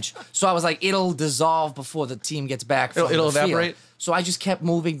bench. So I was like, it'll dissolve before the team gets back. From It'll the field. evaporate? So I just kept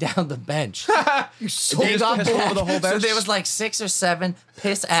moving down the bench. You so They just got pissed all back. over the whole So bench? there was like 6 or 7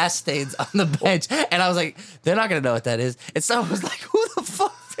 piss ass stains on the bench, and I was like, they're not gonna know what that is. And someone was like, who the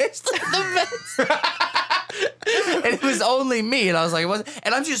fuck pissed on the bench? And it was only me, and I was like, what?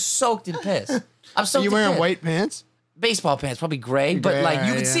 And I'm just soaked in piss. I'm soaked. you in wearing piss. white pants? Baseball pants, probably gray, but Gray, like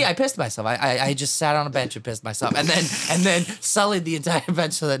you could yeah. see, I pissed myself. I just sat on a bench and pissed myself, and then sullied the entire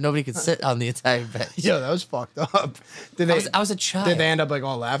bench so that nobody could sit on the entire bench. Yo, that was fucked up. Did they? I was a child. Did they end up like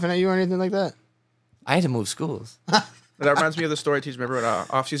all laughing at you or anything like that? I had to move schools. That reminds me of the story. Teach remember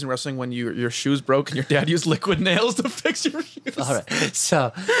at off-season wrestling when your shoes broke and your dad used liquid nails to fix your shoes. All right,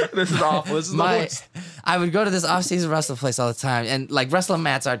 so This is awful. This is the worst. I would go to this off-season wrestling place all the time, and like wrestling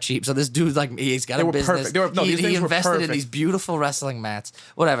mats are cheap. So this dude's like, he's got They a were business. perfect. They were- no, he these things were invested in perfect. these beautiful wrestling mats,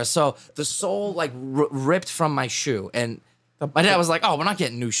 whatever. So the sole like ripped from my shoe, and my dad was like, "Oh, we're not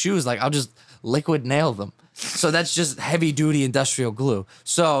getting new shoes. Like, I'll just liquid nail them." So that's just heavy-duty industrial glue.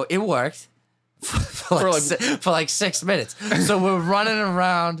 So it worked. For like 6 minutes. So we're running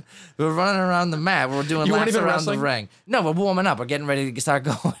around the mat. We're doing You weren't laps even around wrestling? the ring. No, we're warming up. We're getting ready to start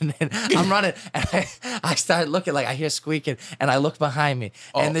going. And I'm running, and I start looking, like I hear squeaking, and I look behind me,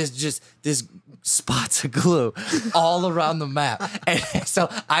 and there's just this spots of glue all around the map. And so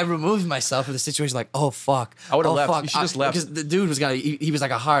I removed myself from the situation, like, oh fuck. I would've oh, left. fuck. You should've just left. Because the dude was gonna, he was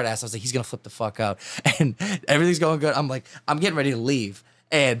like a hard ass. I was like, he's gonna flip the fuck out. And everything's going good. I'm like, I'm getting ready to leave.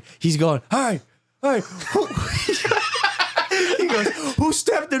 And he's going, hey, who? He goes, who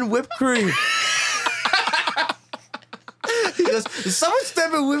stepped in whipped cream? He goes, did someone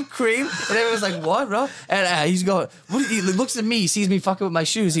step in whipped cream? And everyone's like, what, bro? And he's going, what? He looks at me, he sees me fucking with my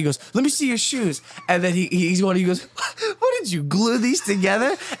shoes. He goes, let me see your shoes. And then he goes, what did you glue these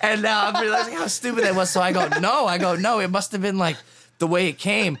together? And now I'm realizing how stupid that was. So I go, no, it must have been like the way it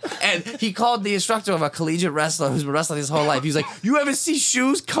came. And he called the instructor of a collegiate wrestler who's been wrestling his whole life. He was like, you ever see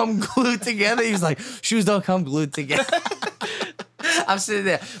shoes come glued together? He was like, shoes don't come glued together. I'm sitting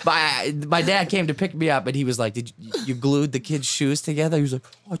there. My dad came to pick me up, and he was like, "Did you glued the kid's shoes together?" He was like,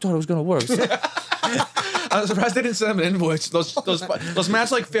 "Oh, I thought it was gonna work." I'm surprised they didn't send him an invoice. Those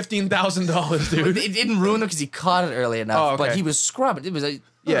mats like $15,000, dude. It didn't ruin him because he caught it early enough. Oh, okay. But he was scrubbing. It was that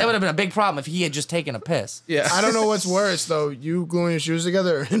would have been a big problem if he had just taken a piss. Yeah. I don't know what's worse though. You gluing your shoes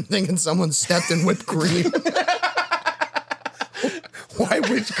together and thinking someone stepped in whipped cream. Why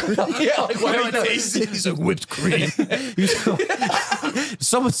whipped cream? Yeah, like why No, He's like whipped cream.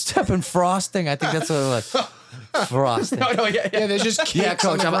 Someone stepping frosting. I think that's what it was. Frosting. No, yeah. Yeah, there's just cakes Yeah, on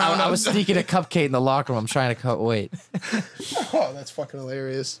coach. the ground I was outside. sneaking a cupcake in the locker room. I'm trying to cut weight. Oh, that's fucking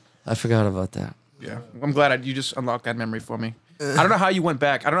hilarious. I forgot about that. Yeah. I'm glad you just unlocked that memory for me. I don't know how you went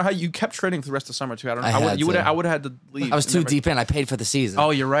back. I don't know how you kept training for the rest of the summer too. I don't know. I had to. I would have had to leave. I was and too never- deep in. I paid for the season. Oh,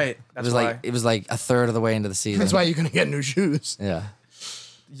 you're right. it That's was why. like it was like a third of the way into the season. That's why you're gonna get new shoes. Yeah.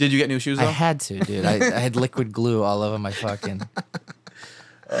 Did you get new shoes I though? had to, dude. I had liquid glue all over my fucking.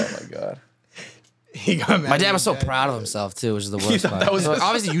 Oh my god. He got mad My at dad your was so proud of himself too, which is the worst thought part. that was- So, like,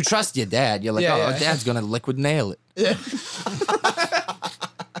 obviously, you trust your dad. You're like, Yeah, oh, yeah. dad's gonna liquid nail it.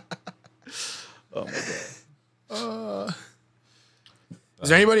 Oh my god.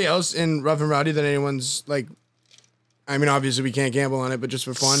 there anybody else in Rough and Rowdy that anyone's like? I mean, obviously we can't gamble on it, but just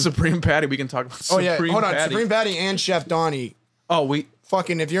for fun. Supreme Patty, we can talk about. Oh yeah, Supreme hold on. Patty. Supreme Patty and Chef Donnie. Oh, we.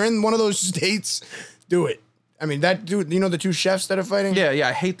 Fucking, if you're in one of those states, do it. I mean, that dude. You know the two chefs that are fighting? Yeah,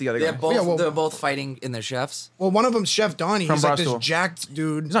 I hate the other guy. They're both fighting in their chefs. Well, one of them's Chef Donnie. From He's like this Barstool. jacked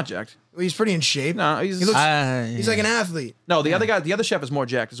dude. He's not jacked. He's pretty in shape. No, he's. He looks. He's like an athlete. No, the other guy, the other chef is more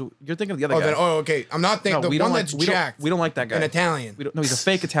jacked. You're thinking of the other guy. Okay. I'm not thinking No, the one that's we jacked. We don't like that guy. An Italian. No, he's a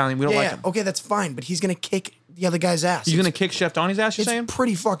fake Italian. We don't like him. Okay, that's fine, but he's gonna kick the other guy's ass. He's gonna kick Chef Donnie's ass. You're It's saying?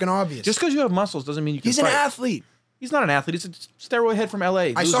 pretty fucking obvious. Just because you have muscles doesn't mean you can. He's an fight. athlete. He's not an athlete. He's a steroid head from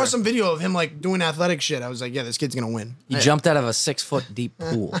L.A. I saw Loser. some video of him like doing athletic shit. I was like, yeah, this kid's gonna win. He jumped out of a 6-foot deep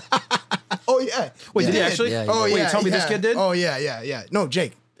pool. Oh yeah. Wait, did he actually? Yeah, he Oh did. yeah. Wait, tell me this yeah. kid did? Oh yeah. No,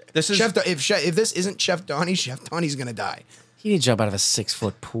 Jake. This is. If this isn't Chef Donnie's gonna die. He didn't jump out of a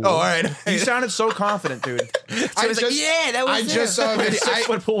 6-foot pool. Oh, all right. You sounded so confident, dude. I was like, yeah, that was I there. just saw a video. 6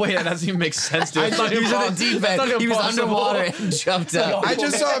 foot pool. Wait, that doesn't even make sense, dude. I It's not just- even he was in possible. Deep It's end. not even He was possible. underwater and jumped out. I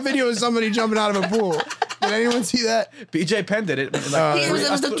just saw a video of somebody jumping out of a pool. Did anyone see that? BJ Penn did it. It was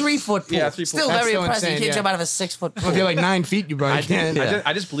a 3-foot pool. Yeah, 3 foot. Still That's very still impressive. insane, You can't yeah. jump out of a 6-foot pool. If you're like 9 feet, you probably can. Yeah.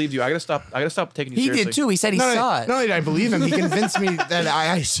 I just believed you. I gotta stop taking you He seriously. did too. He said he saw it. Not only did I believe him, he convinced me that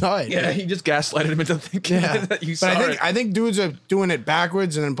I saw it. Yeah, he just gaslighted him into thinking that you saw But it. I think dudes are doing it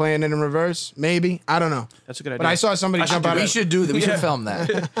backwards and then playing it in reverse. Maybe, I don't know. That's a good idea. But I saw somebody jump out We of. should do that. We Yeah. should film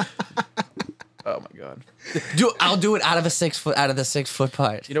that. Oh my god. I'll do it out of the 6-foot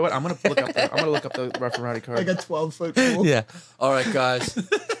part. You know what? I'm gonna look up the Rough and Rowdy card. like a 12-foot pool. Yeah. All right, guys.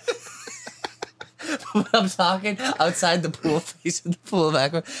 I'm talking outside the pool, facing the pool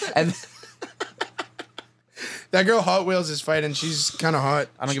backward, and That girl Hot Wheels is fighting. She's kind of hot.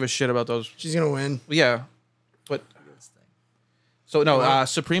 I don't give a shit about those. She's gonna win. Yeah, but so no.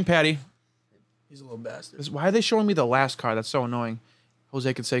 Supreme Patty. He's a little bastard. Why are they showing me the last card? That's so annoying.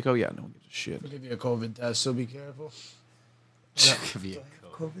 Jose Canseco. Yeah, no one gives a shit. He'll give you a COVID test, so be careful.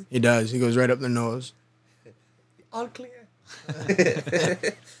 He does. He goes right up the nose. all clear.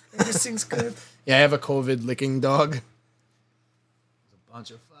 Everything's good. Yeah, I have a COVID licking dog. A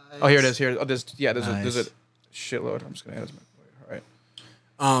bunch of fights. Oh, here it is. Here. Oh, there's a Nice. shitload. I'm just gonna add as my.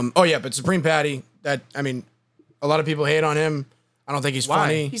 All right. Oh yeah, but Supreme Patty. That I mean, a lot of people hate on him. I don't think he's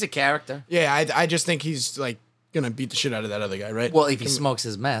funny. He's a character. Yeah, I just think he's like gonna beat the shit out of that other guy, right? Well, if he smokes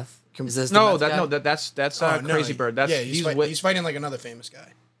his meth. Is this the No, meth guy? that's Oh, no, Crazy Bird. That's yeah, he's fighting like another famous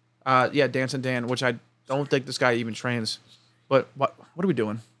guy. yeah, Dancing Dan, which I don't think this guy even trains. But what are we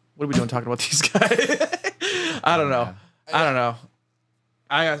doing? What are we doing talking about these guys? I don't know.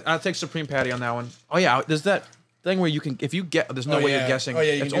 I'll take Supreme Patty on that one. Oh yeah, there's that thing where you can there's no way you're guessing. Oh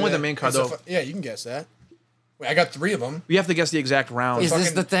yeah, you it's can do only the that. main card It's though. yeah, you can guess that. Wait, I got 3 of them. You have to guess the exact round. Is this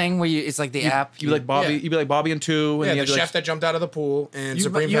fucking- the thing where it's like the app? You'd be like Bobby. Yeah. You'd be like Bobby and 2, and Yeah, then the you'd be chef like, that jumped out of the pool and you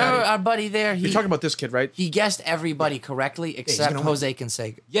Supreme remember Patty. our buddy there? you're talking about this kid, right? He guessed everybody correctly except gonna win. Jose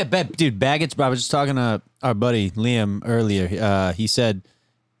Canseco. Yeah, dude, Baggett. I was just talking to our buddy Liam earlier. He said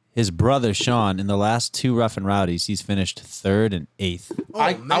his brother Sean in the last 2 Rough and Rowdies, he's finished 3rd and 8th.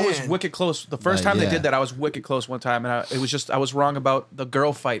 I was man. wicked close. The first time they yeah. did that, I was wicked close one time, and I was wrong about the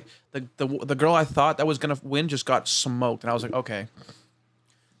girl fight. The girl I thought that was gonna win just got smoked, and I was like, okay.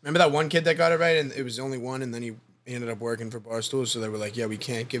 Remember that one kid that got it right, and it was only one, and then he ended up working for Barstool, so they were like, "Yeah, we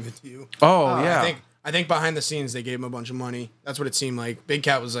can't give it to you." Oh yeah. I think behind the scenes they gave him a bunch of money. That's what it seemed like. Big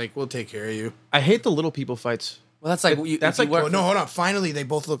Cat was like, "We'll take care of you." I hate the little people fights. Well, that's like That's if you like- work Oh no, hold on. Finally, they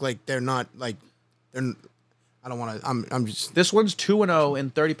both look like they're not like they're. I don't want to. I'm just. This one's 2-0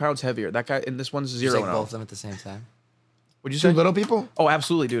 and 30 pounds heavier. That guy, and this one's for, take 0-0. both of them at the same time. Would you Two say? little people. Oh,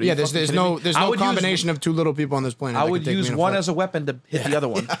 absolutely, dude. Are Yeah, you there's fucking no kidding me? I would use- combination of 2 little people on this planet. I that would could take me use in a one fight. as a weapon to hit the other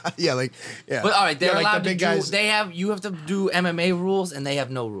one. Yeah, like yeah. But all right, they're Yeah, like allowed the to big do. guys. You have to do MMA rules, and they have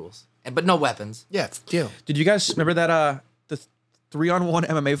no rules, but no weapons. Yeah, deal. Did you guys remember that the 3-on-1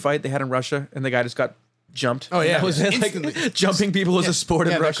 MMA fight they had in Russia, and the guy just got jumped? Oh, yeah. That was it, Instantly. like jumping people was a sport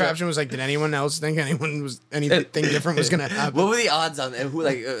Yeah, in the Russia. caption was like, "Did anyone else think anything different was gonna happen?" What were the odds on that? Who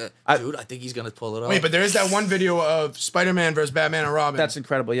dude? I think he's gonna pull it off. Wait, but there is that one video of Spider-Man versus Batman and Robin. That's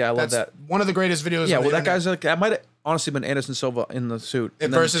incredible. Yeah, I love That's that. one of the greatest videos. Yeah, on well, the that guy's internet. like that might have honestly been Anderson Silva in the suit,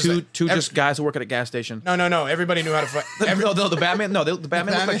 and versus, then like, two just guys who work at a gas station. No. Everybody knew how to fight. No, the Batman. No, the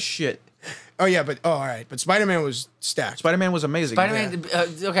Batman looked Batman? like shit. Oh yeah, but all right. But Spider-Man was stacked. Spider-Man was amazing. Spider-Man.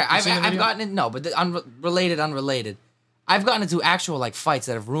 Okay, I've seen the video? gotten it. No, but unrelated. I've gotten into actual like fights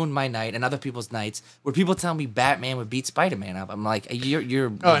that have ruined my night and other people's nights where people tell me Batman would beat Spider-Man up. I'm like,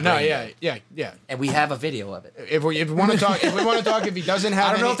 you're. Oh no, brain yeah, dead. yeah. And we have a video of it. If we want to talk, if he doesn't have,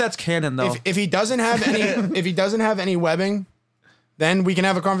 I don't know any- if that's canon though. if he doesn't have any, if he doesn't have any webbing, then we can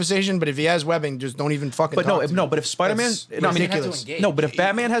have a conversation. But if he has webbing, just don't even fucking. But talk to me. but if Spider-Man, That's no, I mean, ridiculous. no, but if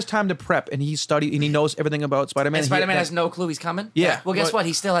Batman has time to prep and he knows everything about Spider-Man, And Spider-Man has no clue he's coming. Yeah. Well, guess But- what?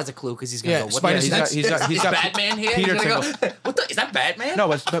 He still has a clue because he's gonna Yeah, go. What Spider- the- he's got is Batman here? Peter He's gonna Tingle. go, what the? Is that Batman? No,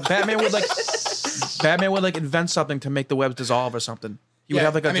 but Batman would like invent something to make the webs dissolve or something. He would Yeah,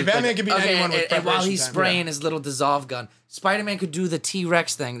 have like a. I mean, Batman could be Okay, anyone with and while preparation he's time. spraying his little dissolve gun, Spider-Man could do the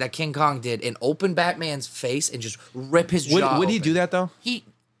T-Rex thing that King Kong did and open Batman's face and just rip his jaw. Would he open. do that though? He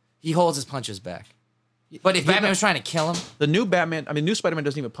holds his punches back. But if Batman was trying to kill him, The new Batman, I mean, new Spider-Man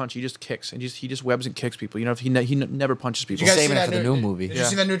doesn't even punch. He just kicks and he just webs and kicks people. You know, he never punches people. Did you guys saving see it that for the new movie. Did you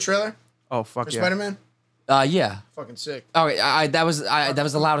see that new trailer Oh fuck for yeah! Spider-Man? yeah. Fucking sick. All right, that was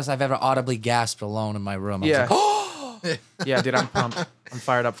the loudest I've ever audibly gasped alone in my room. I was Yeah, like, oh! yeah, dude, I'm pumped. I'm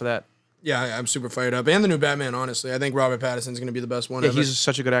fired up for that. Yeah, I'm super fired up. And the new Batman, honestly, I think Robert Pattinson's gonna be the best one. Yeah, ever. he's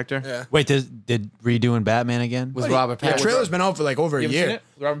such a good actor. yeah. Wait, did redoing Batman again? with Robert The Pattinson. trailer's been out for like over a You haven't year. seen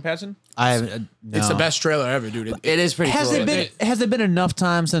it? Robert Pattinson? I haven't. No. It's the best trailer ever, dude. It is pretty Has cool. there been enough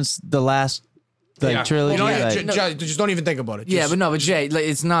time since the last Yeah. trilogy? You know, Like- just don't even think about it. Yeah, Just- but Jay, like,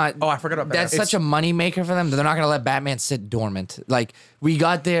 it's not. Oh, I forgot about Batman. That's such a money maker for them. They're not gonna let Batman sit dormant. Like we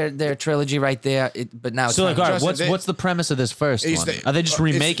got their trilogy right there, but now it's so like, time all to- right, Justin, what's the premise of this first It's one? the- Are they just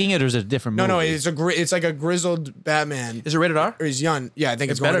it's- remaking it, or is it a different movie? no, it's like a grizzled Batman. Is it rated R? Or he's young. Yeah, I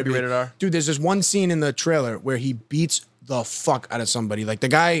think it's better going to be rated R. Dude, there's this one scene in the trailer where he beats the fuck out of somebody. Like the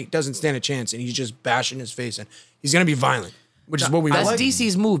guy doesn't stand a chance, and he's just bashing his face, and he's gonna be violent, which is what we That's want.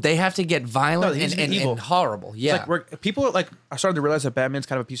 DC's move. They have to get violent No, he's and evil. horrible. Yeah. Like people are like are starting to realize that Batman's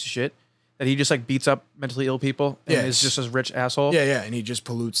kind of a piece of shit. That he just like beats up mentally ill people and Yes. is just a rich asshole. Yeah, and he just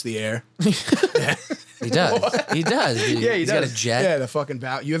pollutes the air. he does. He does. Dude. Yeah, he He's got a does. jet. Yeah, the fucking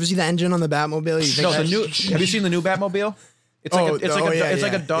bat. You ever see the engine on the Batmobile? You think No, the that's- new. Have you seen the new Batmobile? It's like Oh, it's like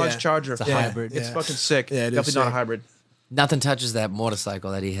yeah, a Dodge yeah. Charger. It's a hybrid. It's Yeah. fucking sick. Yeah, it is Definitely not a sick. hybrid. Nothing touches that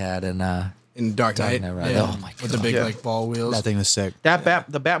motorcycle that he had in in Dark Knight? Knight, right? Yeah. Oh my With the God. big Yeah. like ball wheels. That thing was sick. The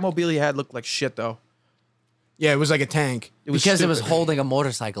Batmobile he had looked like shit though. Yeah, it was like a tank. It was because it was stupid. holding a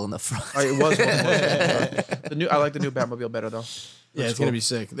motorcycle in the front. Oh, it was. The new. I like the new Batmobile better though. Yeah, it's cool. gonna be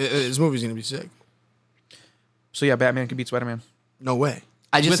sick. This movie's gonna be sick. So yeah, Batman can beat Spider-Man. No way.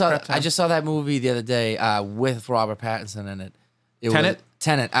 I just With saw prep time. I just saw that movie the other day with Robert Pattinson in it. Tenet?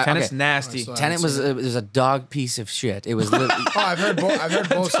 Tenet. Tenet's Okay. nasty. Oh, I Tenet was it was a dog piece of shit. It was literally, Oh, I've heard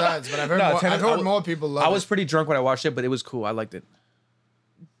both sides, but I've heard No, more, Tenet- I've heard more people love I was it. pretty drunk when I watched it, but it was cool. I liked it.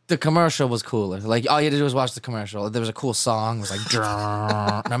 the commercial was cooler. Like all you had to do was watch the commercial. There was a cool song. It was like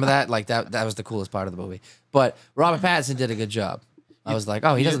 "Drrrr." Remember that? Like that was the coolest part of the movie. But Robert Pattinson did a good job. I was like,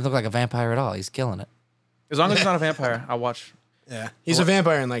 oh, he doesn't look like a vampire at all. He's killing it. As long as it's not a vampire, I'll watch. Yeah, he's a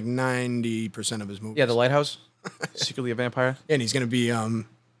vampire in like 90% of his movies. Yeah, The Lighthouse. Secretly a vampire. and he's gonna be Oh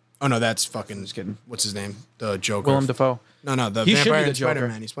no, that's fucking. Just kidding. What's his name? The Joker. Willem Dafoe. No, the He should be vampire the in Joker.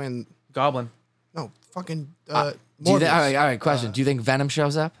 Spider-Man. He's playing. Goblin. No, fucking. Do you Morbius. think, all right. Question: Do you think Venom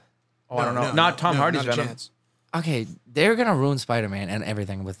shows up? Oh, I don't know. Not Tom Hardy's not a Venom. chance. Okay, they're gonna ruin Spider-Man and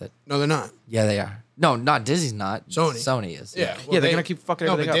everything with it. No, they're not. Yeah, they are. No, not Disney's not. Sony. Sony is. Yeah, Yeah, they're gonna keep fucking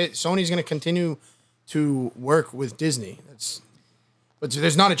no, everything but up. Sony's gonna continue to work with Disney. But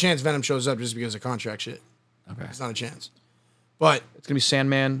there's not a chance Venom shows up just because of contract shit. Okay. It's not a chance. But It's gonna be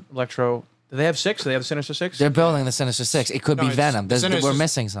Sandman, Electro. Do they have six? Do they have the Sinister Six? They're building the Sinister Six. It could No, be it's- Venom. the Sinister- We're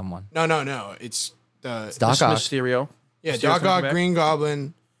missing someone. no. It's the Doc Ock, Mysterio. yeah, Mysterio's Doc coming Ock, back? Green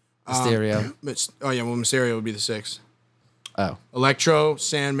Goblin. Mysterio. Mysterio would be the 6. Oh, Electro,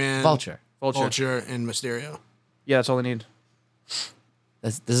 Sandman, Vulture. Vulture. and Mysterio. Yeah, that's all they need.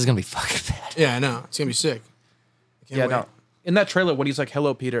 This is gonna be fucking bad. Yeah, I know. It's gonna be sick. I can't Yeah, wait. no. In that trailer, when he's like,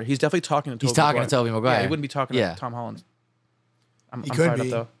 "Hello, Peter," he's definitely talking to. Tobey He's talking Maguire. to Tobey Maguire. Yeah, he wouldn't be talking Yeah. to Tom Holland. I'm He I'm could fired be.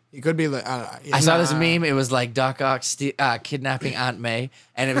 up though. He could be like. I saw this meme. It was like Doc Ock kidnapping Aunt May,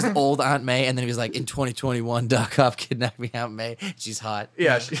 and it was old Aunt May, and then he was like, in 2021, Doc Ock kidnapping Aunt May. She's hot.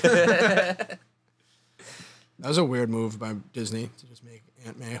 Yeah. That was a weird move by Disney to just make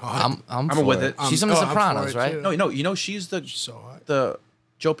Aunt May hot. I'm I'm for with it. it. She's from The I'm for Sopranos, it, right? too. no, you know she's the so hot. the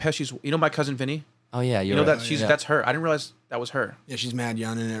Joe Pesci's. You know my cousin Vinny. Oh yeah, You you're know right. that she's Yeah. that's her. I didn't realize that was her. Yeah, she's mad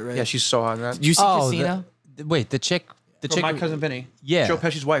young in it, right? Yeah, she's so hot. That. Did you see Oh, Casino? wait, the chick. The From chick. my cousin Vinny. Yeah. Joe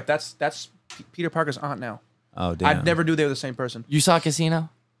Pesci's wife. That's Peter Parker's aunt now. Oh damn. I never knew they were the same person. You saw Casino?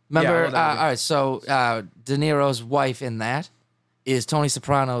 Remember? I know that movie. All right. So De Niro's wife in that is Tony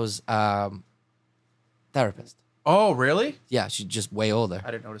Soprano's therapist. Oh, really? Yeah, she's just way older. I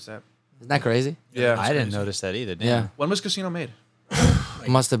didn't notice that. Isn't that crazy? Yeah. I didn't notice that either. Damn. Yeah. When was Casino made?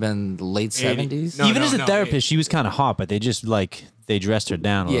 Must have been the late 80. 70s. No, Even as a no, therapist, she was kind of hot, but they just like they dressed her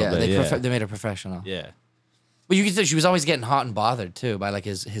down a Yeah, little bit. they made her professional. yeah. But you can say she was always getting hot and bothered too by like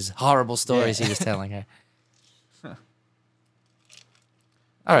his horrible stories he was telling her.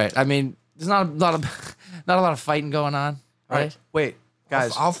 All right. I mean, there's not a lot of not a lot of fighting going on, right? Wait,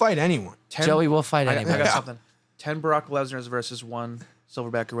 guys. I'll fight anyone. 10 Joey will fight I anybody. got something. 10 Brock Lesnar's versus 1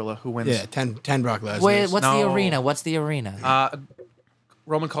 Silverback Gorilla. Who wins? Yeah, 10 Brock Lesnar. Wait, what's the No. arena? What's the arena?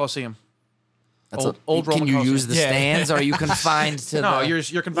 Roman Coliseum. That's old Can Roman you Coliseum. use the Yeah. stands, or are you confined to No, the? you're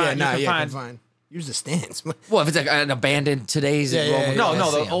Yeah, confined. nah, you're yeah, confined. fine. Use the stands. Well, if it's like an abandoned today's Yeah, yeah, Roman yeah. No, no, the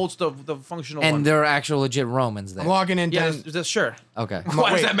Coliseum. old stuff, the functional and one. there are actual legit Romans there. I'm locking in Yeah, 10. sure. Okay. Why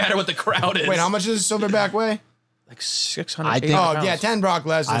wait. does that matter what the crowd is? Wait, how much does Silverback weigh? Like 600. I think- 800 Oh, yeah, pounds. 10 Brock I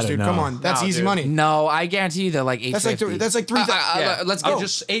Lesnar, don't dude. know. Come on. That's No, easy dude. money. No, I guarantee you they're like 850. That's like 3,000. Yeah. Let's Oh, go.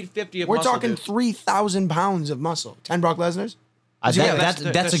 just 850 of We're muscle, talking dude. 3,000 pounds of muscle. 10 Brock Lesnar's? Yeah,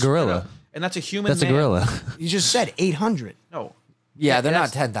 That's a gorilla. And that's a human That's a man. gorilla. You just said 800. No. Yeah, they're not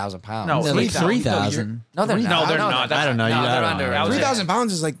that's- 10,000 pounds. No, They're Like 3,000. 3,000. No, they're No, not. they're not. I don't know. No, I they're don't under. know. I was- 3,000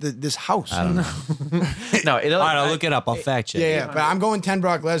 pounds is like this house. I don't know. No, it, All right, I'll look it up. I'll fact check. Yeah, but I'm going 10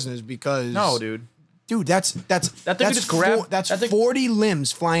 Brock Lesnar's because No, dude. Dude, that's That thing could just grab- that's that thing- 40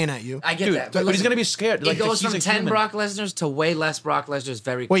 limbs flying at you. I get Dude, that. but he's listen, gonna be scared. It Like, goes he's from a 10 human. Brock Lesnar's to way less Brock Lesnar's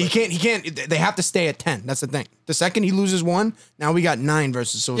very Well, quickly. he can't. They have to stay at 10. That's the thing. The second he loses one, now we got 9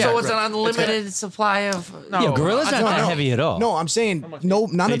 versus Silverback. So it's an Gorilla. unlimited supply of. No, Yeah, gorilla's I not don't that know. heavy at all. No, I'm saying none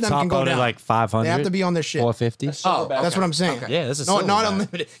They of them top can go out at down. like 500. They have to be on their shit. 450. Oh, That's what I'm saying. Okay. Yeah, that's a No, not silverback.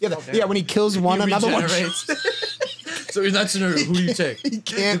 unlimited. Yeah, yeah. When he kills one, another one. So in that scenario, who do you take? He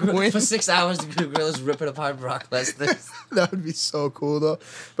can't win. For 6 hours, the gorilla's ripping apart Brock Lesnar. That would be so cool, though.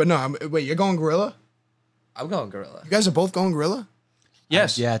 But no, wait. You're going gorilla? I'm going gorilla. You guys are both going gorilla?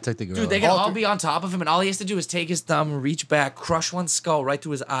 Yes. Yeah, I took the gorilla. Dude, they can All all three- be on top of him, and all he has to do is take his thumb, reach back, crush one skull right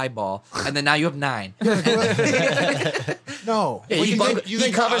through his eyeball, and then now you have 9. No. Yeah, Well, he, you think- he you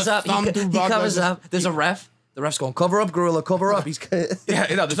think covers a up. thumb He through Brock covers Lesnar's- up. There's a ref. The ref's going, cover up, gorilla, cover up. He's Yeah,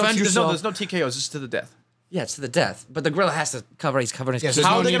 no, there's Defend yourself. there's no TKOs. It's to the death. yeah, it's to the death. But the gorilla has to cover. He's covering his. Yes, kick there's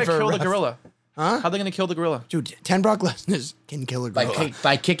How no are they need gonna for a kill the ref. gorilla? Huh? How are they gonna kill the gorilla? Dude, 10 Brock Lesnar's can kill a gorilla.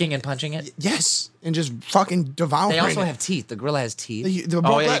 by kicking and punching it. Yes, and just fucking devouring They also it. have teeth. The gorilla has teeth. The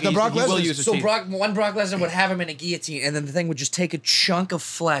Brock, yeah, the Brock he will Lesnar. use his So teeth. one Brock Lesnar would have him in a guillotine, and then the thing would just take a chunk of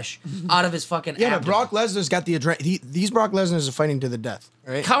flesh out of his fucking. Yeah, but abdomen. Brock Lesnar's got the these Brock Lesnar's are fighting to the death,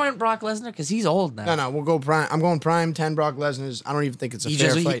 right? Current Brock Lesnar, because he's old now. No, we'll go prime. I'm going prime 10 Brock Lesnar's. I don't even think it's a He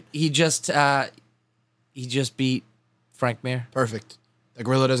fair just fight. he just beat Frank Mir. Perfect. The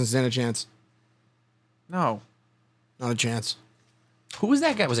gorilla doesn't stand a chance. No. Not a chance. Who was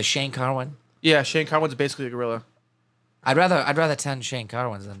that guy? Was it Shane Carwin? Yeah, Shane Carwin's basically a gorilla. I'd rather 10 Shane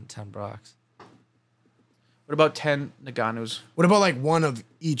Carwins than 10 Brocks. What about 10 Naganu's? What about like one of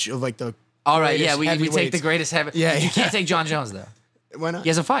each of like the? All right, greatest yeah, we take the heavyweights? greatest heavy. Yeah, You yeah. can't take John Jones though. Why not? He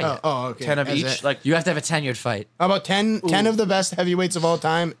hasn't fought yet. Oh, okay. 10 of As each? it- Like, You have to have a tenured fight. How about 10 of the best heavyweights of all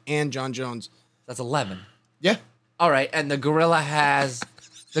time and John Jones? That's 11. Yeah. All right, and the gorilla has.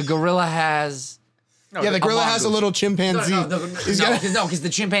 Yeah, the gorilla has a little chimpanzee. He's got because the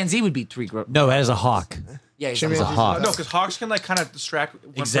chimpanzee would beat 3 gorillas. No, that is a hawk. Yeah, he's Chimpanzee- a It's a hawk. hawk. no, because hawks can like kind of distract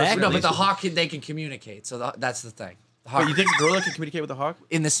one Exactly. person. No, but the hawk they can communicate. So that's the thing. The hawk, Wait, you think a gorilla can communicate with a hawk?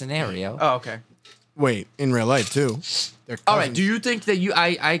 in the scenario? Oh, okay. Wait, in real life too. They're All right. cousins. Do you think that you?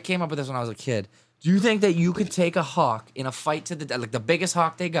 I came up with this when I was a kid. Do you think that you could take a hawk in a fight to the death, like the biggest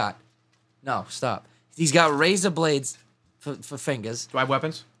hawk they got? No, stop. He's got razor blades for fingers. Do I have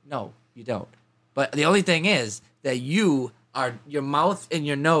weapons? No, you don't. But the only thing is that your mouth and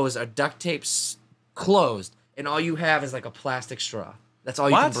your nose are duct taped closed, and all you have is like a plastic straw. That's all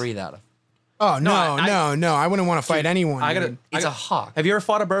you What? can breathe out of. Oh no, I- no! I wouldn't want to fight anyone. I gotta. dude. It's a hawk. Have you ever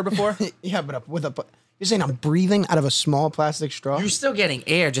fought a bird before? Yeah, but with a. You're saying I'm breathing out of a small plastic straw? You're still getting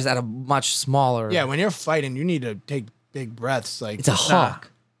air, just at a much smaller. Yeah, when you're fighting, you need to take big breaths. Like It's a hawk.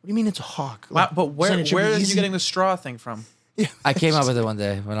 What do you mean it's a hawk? Wow, Like, but you're where saying it should be are you easy? getting the straw thing from? I came up with it one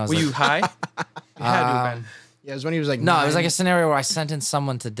day when I was Were like, you high? You had to have been. Yeah, it was when he was like. no, it was 9. like a scenario where I sentenced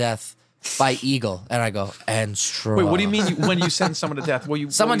someone to death by eagle, and I go, and straw. Wait, what do you mean when you send someone to death?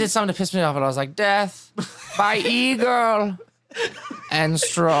 Someone did something to piss me off, and I was like, death by eagle and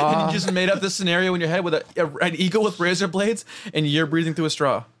straw. You just made up this scenario in your head with an eagle with razor blades, and you're breathing through a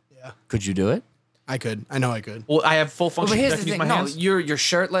straw. Could you do it? I could. I know I could. Well, I have full But function. here's I the can use thing. my No, hands. you're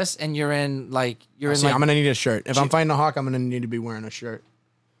shirtless, and you're in like See, I'm gonna need a shirt. If I'm fighting a hawk, I'm gonna need to be wearing a shirt.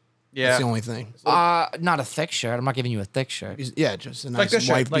 Yeah. That's the only thing. not a thick shirt. I'm not giving you a thick shirt. Yeah, just a nice Like this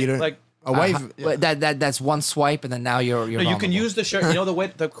shirt, wife like- beater. like- a wife. But that's one swipe, and then now you're. No, you can vulnerable. use the shirt. You know the way,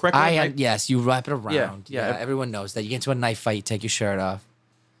 the correct way. like- Yes, you wrap it around. yeah. Everyone knows that. You get into a knife fight, you take your shirt off.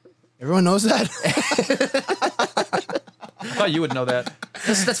 Everyone knows that. I thought thought you would know that.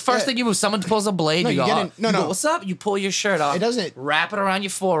 That's the first thing you do. Someone pulls a blade. No, you you go, get "Oh," in- no, you go, no. what's up? You pull your shirt off. It doesn't- Wrap it around your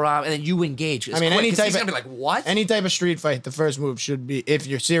forearm, and then you engage. It's I mean, quick, any 'cause type he's of gonna be like, what? Any type of street fight, the first move should be, if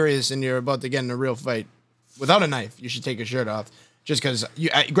you're serious and you're about to get in a real fight without a knife, you should take your shirt off. Just because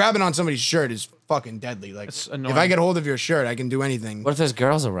grabbing on somebody's shirt is fucking deadly. Like, It's if annoying. I get hold of your shirt, I can do anything. What if there's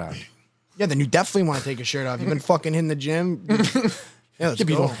girls around? Yeah, then you definitely want to take your shirt off. You've been fucking in the gym. Yeah, let's You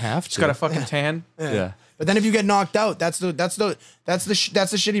go. don't have to. Just got a fucking tan. Yeah. But then if you get knocked out, that's the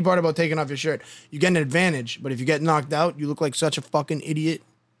shitty part about taking off your shirt. You get an advantage, but if you get knocked out, you look like such a fucking idiot.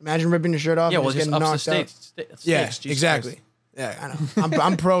 Imagine ripping your shirt off. Yeah, and well, just just getting ups the knocked out. stakes. Yeah, Jesus exactly. Christ. Yeah, I know.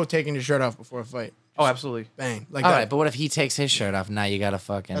 I'm pro taking your shirt off before a fight. Oh, absolutely. Bang, like All that. right, but what if he takes his shirt off? Now you gotta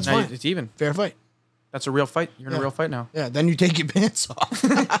fucking. That's Now fine. it's even. Fair fight. That's a real fight. You're in a Yeah. real fight now. Yeah, then you take your pants off.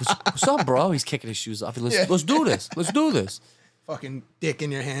 What's up, bro? He's kicking his shoes off. Let's do this. Let's do this. Fucking dick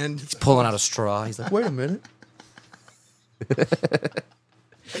in your hand. Pulling out a straw. He's like, wait a minute.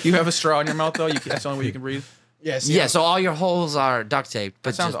 You have a straw in your mouth though. That's the only way you can breathe. Yes. Yeah, so all your holes are duct taped. That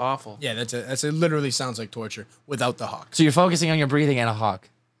But sounds just- awful. Yeah, it literally sounds like torture without the hawk. So you're focusing on your breathing and a hawk.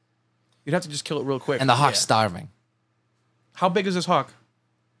 You'd have to just kill it real quick. And the hawk's Yeah. starving. How big is this hawk?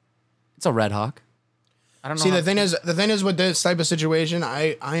 It's a red hawk. I don't know. See, how- the thing is with this type of situation,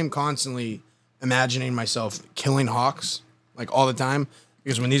 I am constantly imagining myself killing hawks like all the time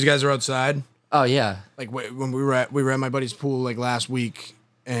because when these guys are outside, Oh, yeah. like when we were at my buddy's pool like last week,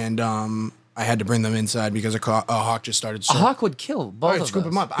 and I had to bring them inside because a hawk just started. A hawk would kill both Alright, of scoop us.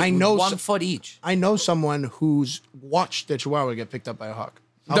 him up. I With know 1 so- foot each. I know someone who's watched their chihuahua get picked up by a hawk.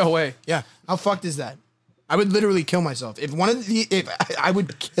 No way. Yeah, how fucked is that? I would literally kill myself if I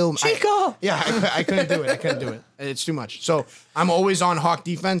would kill. Chico! I couldn't do it. I couldn't do it. It's too much. So I'm always on hawk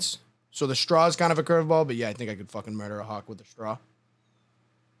defense. So the straw is kind of a curveball, but yeah, I think I could fucking murder a hawk with a straw.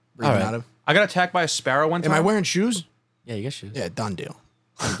 Breathing Alright. out of. I got attacked by a sparrow one time. Am I wearing shoes? Yeah, you got shoes. Yeah, done deal.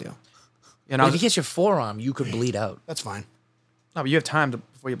 Done deal. And But I if was, you get your forearm, you could bleed out. That's fine. no, but you have time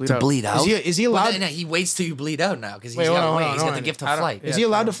before you bleed To out. bleed out? Is he Well, allowed? then, he waits till you bleed out now because he's Wait, hold got on, away. hold on, He's got hold the on. gift I of don't- flight. yeah. Is he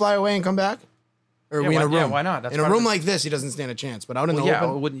allowed to fly away and come back? Or are Yeah, we in a why- yeah, room? why not? That's in a part of room it. like this, he doesn't stand a chance. But out in Well, the yeah,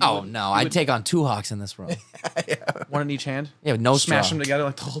 open, wouldn't, Oh, no. I'd take on 2 hawks in this room. one in each hand. Yeah, with no Smash straw. them together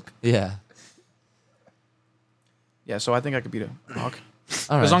like the Hulk. Yeah. Yeah, so I think I could beat a hawk.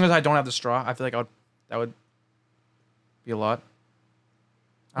 All right. As long as I don't have the straw, I feel like that would be a lot.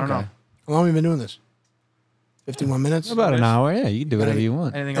 I don't Okay. know. how long have we been doing this? 51 minutes. About an hour. Yeah, you can do whatever you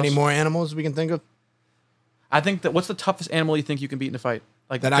want. Anything Any else? more animals we can think of? I think that what's the toughest animal you think you can beat in a fight?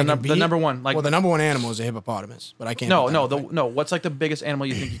 Like That the, I can beat? the number one. Like Well, the number one animal is a hippopotamus, but I can't. no, beat no, that in a fight. no. What's like the biggest animal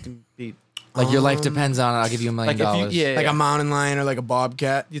you think you can beat? Like your life depends on it. I'll give you $1 million. Like if you, yeah, like yeah. a mountain lion or like a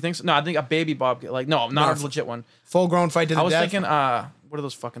bobcat. You think so? No, I think a baby bob. Like no, not No. a legit one. Full grown fight to the I was death. thinking, what are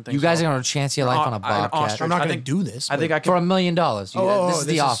those fucking things? You guys are called? going to chance your life on a An bobcat. ostrich. I'm not I going to think- do this. I think but- I For can. $1 million. This is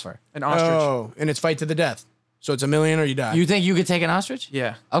the offer. An ostrich. Oh, and it's fight to the death. So it's $1 million or you die. You think you could take an ostrich?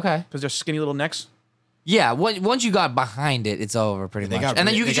 Yeah, Okay. because they're skinny little necks. Yeah, once you got behind it, it's over pretty They much. got And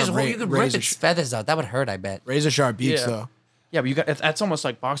then ra- you they could just got you could ra- rip razor its sh- feathers out. That would hurt, I bet. razor sharp beaks Yeah. though. Yeah, but you got that's almost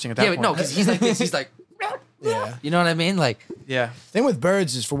like boxing at that Yeah, point. but no, because he's like this. He's like, Yeah. you know what I mean? Like yeah, Thing with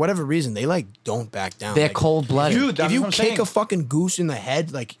birds is for whatever reason they like don't back down. they're Like, cold blooded. Dude, If that's you what I'm kick saying. a fucking goose in the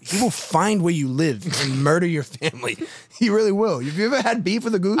head, like he will find where you live and murder your family. He really will. Have you ever had beef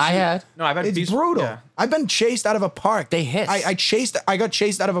with a goose? I had. no, I've had It's bees- brutal. Yeah. I've been chased out of a park. They hiss. I got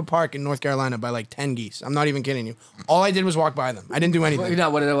chased out of a park in North Carolina by like 10 geese. I'm not even kidding you. All I did was walk by them. I didn't do anything. Well, you know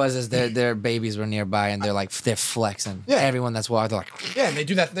what it was is their babies were nearby and they're flexing. Yeah. Everyone that's walking, they're like, Yeah, and they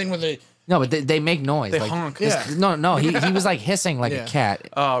do that thing where they no, but they make noise. They like, honk. Yeah. No, he was like hissing like Yeah. a cat.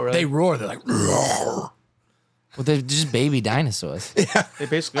 Oh, really? they roar. They're like, roar. Well, they're just baby dinosaurs. They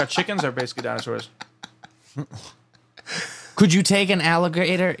basically got chickens are basically dinosaurs. Could you take an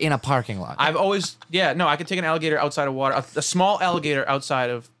alligator in a parking lot? I've always I could take an alligator outside of water, a small alligator outside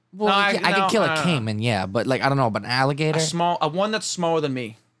of. well, no, I could kill no, a no. caiman, yeah, but like I don't know, but an alligator. A one that's smaller than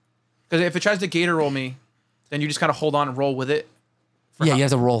me. Because if it tries to gator roll me, then you just kind of hold on and roll with it. Yeah, you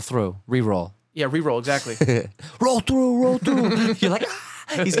have to roll through, re-roll. Yeah, re-roll exactly. Roll through. You're like,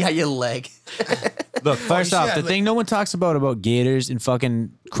 ah, he's got your leg. Look, first off, yeah, the like- thing no one talks about gators and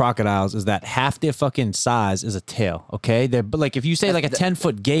fucking crocodiles is that half their fucking size is a tail. Okay, they're but like if you say like a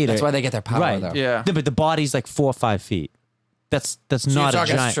 10-foot gator, That's why they get their power, right? though. Yeah. But the body's like 4 or 5 feet. That's not a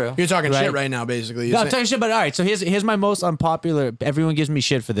talking- giant. That's true. You're talking shit Right. right now, basically. No, I'm talking shit, but all right. So here's my most unpopular. Everyone gives me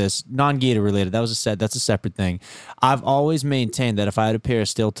shit for this. Non-gator related. That's a separate thing. I've always maintained that if I had a pair of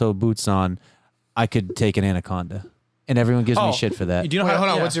steel-toe boots on, I could take an anaconda, and everyone gives me shit for that Do you know Wait, how? hold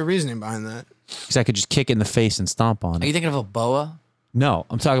on. yeah. What's your reasoning behind that? because I could just kick it in the face and stomp on Are it. you thinking of a boa? No,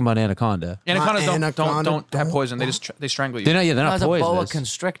 I'm talking about anaconda. Anacondas anaconda don't have don't poison. They strangle you. They're No, not it's a boa poisonous.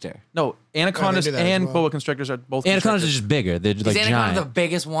 constrictor. No, anacondas do that as and well. boa constrictors are both. Anacondas are constrictors. just bigger. They're Is like anaconda the giant.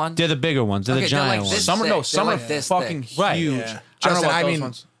 biggest one? They're the bigger ones. They're Okay, the they're giant like ones. this Some are thick. some They're are like this fucking thick. Right. huge. Yeah. I don't know Justin, about I those mean-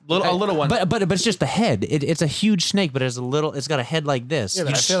 ones. A little one. But it's just the head. It's a huge snake, but it's got a head like this. Yeah, but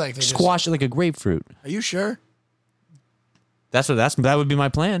You I just feel like they just- squash it like a grapefruit. Are you sure? That would be my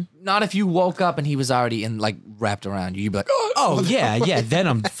plan. Not if you woke up and he was already wrapped around you. You'd be like, oh. Oh yeah. Then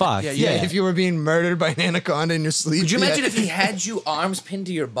I'm fucked. Yeah, Yeah, if you were being murdered by an anaconda in your sleep. Could you imagine yeah. if he had you arms pinned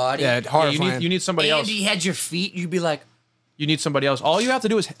to your body? Yeah, Yeah, horrifying. you need somebody and else. he had your feet, you'd be like, You need somebody else. All you have to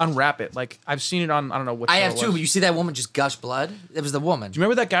do is unwrap it. Like I've seen it on I don't know what. I show have it too, was. but you see that woman just gush blood? It was the woman. Do you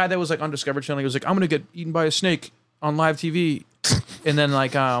remember that guy that was like on Discovery Channel? He was like, "I'm gonna get eaten by a snake on live TV," and then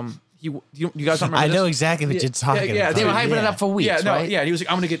like you guys don't remember I this? know exactly what you're talking yeah, about. They were dude, hyping it up for weeks, Yeah, no, right? yeah. And he was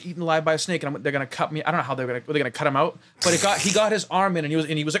like, "I'm gonna get eaten alive by a snake, and they're gonna cut me." I don't know how were they gonna cut him out, but he got his arm in, and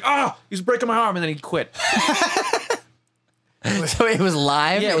he was like, "Ah, he's breaking my arm," and then he quit. So it was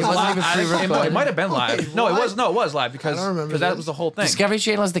live? Yeah, it wasn't even it pre-recorded? might have been live. No, it was live because I don't remember that this. was the whole thing. Discovery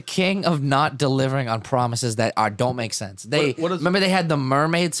Channel is the king of not delivering on promises that don't make sense. What is- Remember they had the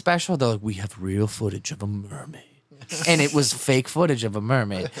mermaid special? They're like, we have real footage of a mermaid. And it was fake footage of a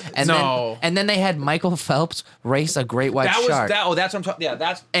mermaid. And No. then they had Michael Phelps race a great white That was shark. that. Oh, that's what I'm talking. Yeah,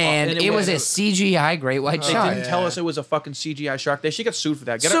 that's and it was a CGI great white They shark. didn't tell us it was a fucking CGI shark. They should get sued for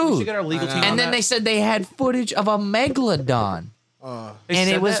that. We Sued. should get our legal team. on And then that. they said they had footage of a megalodon. They And said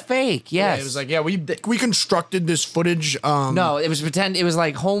it was that? fake, Yeah, yes. it was like, yeah, we constructed this footage. No, it was pretend. It was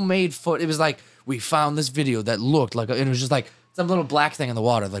like homemade foot. It was like we found this video that looked like, and it was just like some little black thing in the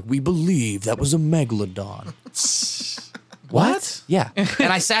water. Like we believe that was a megalodon. What? Yeah.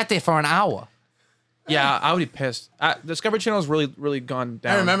 And I sat there for an hour. Yeah, I would be pissed. Discovery Channel has really gone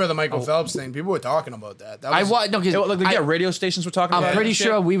down. I remember the Michael Phelps thing. People were talking about that. That I was, was no, 'cause Like, radio stations were talking about I'm it pretty and shit.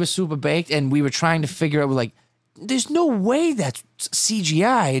 sure we were super baked, and we were trying to figure out. We're like, there's no way that's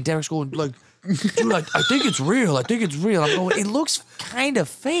CGI. And Derek's going like, dude, I think it's real. I think it's real. I'm going, it looks kind of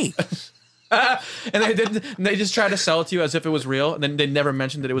fake. And they just tried to sell it to you as if it was real, and then they never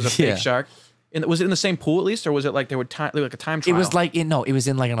mentioned that it was a Yeah. fake shark. And was it in the same pool at least, or was it like they were like a time It trial? was like it was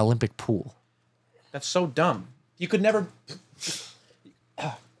in like an Olympic pool. That's so dumb. You could never.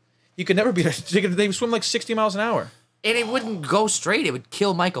 You could never beat it. They swim like 60 miles an hour. And it wouldn't go straight. It would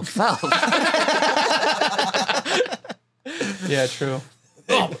kill Michael Phelps. Yeah, true.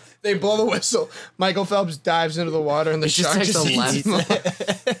 they blow the whistle. Michael Phelps dives into the water and the just shark takes just a eats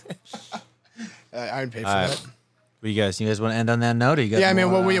left. him. I'd pay for that. What you guys want to end on that note? Or you got Yeah, I mean,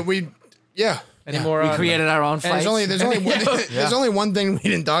 more, well, we yeah. Any more? We created our own fights. There's only one thing we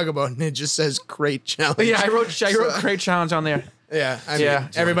didn't talk about, and it just says crate challenge. Yeah, I wrote crate challenge on there. Yeah, I mean, Yeah.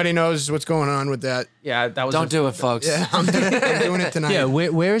 everybody knows what's going on with that. Yeah, that was. Don't do it, folks. Yeah, I'm doing it tonight. Yeah,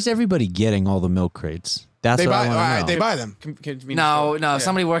 where is everybody getting all the milk crates? That's they what buy. I want to know. They buy them. No.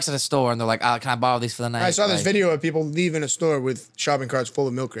 Somebody works at a store and they're like, can I borrow these for the night? I saw this Like, video of people leaving a store with shopping carts full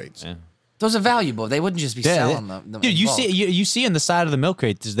of milk crates. Yeah. Those are valuable. They wouldn't just be selling them. Dude, you in see, bulk. you see in the side of the milk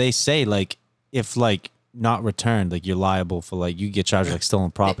crate, does they say like if like not returned, like you're liable for like you get charged like stolen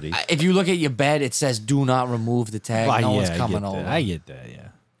property? If you look at your bed, it says "Do not remove the tag." Well, No yeah, one's I coming get over. that. I get that. Yeah,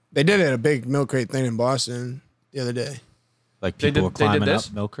 They did it at a big milk crate thing in Boston the other day. like They people did- were they did climbing this?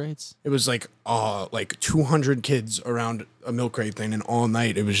 up milk crates. It was like 200 kids around a milk crate thing, and all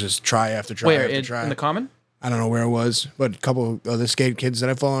night it was just try after try Where after try. in the common? I don't know where it was, but a couple of the skate kids that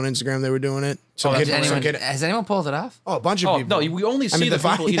I follow on Instagram, they were doing it. Some that's kid, Has anyone pulled it off? a bunch of Oh people. no, we only see I mean, the the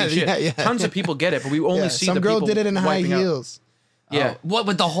people yeah, eating shit. yeah. Tons of people get it, but we only Yeah, see some the girl people did it in high wiping out. heels. Yeah. What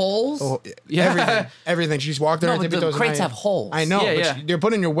with the holes? Oh, Yeah. everything. She's walked on No, her but tippy the toes. in crates high have heels. holes. I know, Yeah, but yeah. they're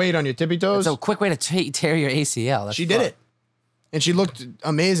putting your weight on your tippy toes. It's a quick way to tear your ACL. That's She did it, and she looked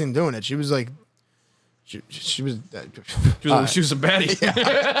amazing doing it. She was like, she was. She was a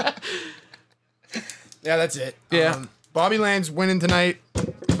baddie. Yeah, that's it. Yeah. Bobby Lane's winning tonight,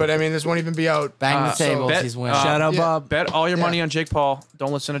 but I mean, this won't even be out. Bang the so tables. bet- He's winning. Shout out, yeah. Bob. Bet all your money on Jake Paul.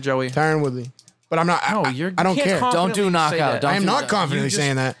 Don't listen to Joey. Tyron Woodley, but I'm not. No, I don't you can't care. Don't do confidently say knockout. that. Don't I am do not that. confidently You just-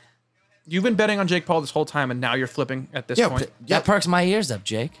 saying that. You've been betting on Jake Paul this whole time, and now you're flipping at this Yeah, point. That perks my ears up,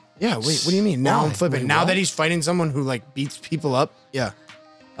 Jake. Yeah. Wait. What do you mean? Now Why? I'm flipping. Wait, Now what? that he's fighting someone who like beats people up. Yeah.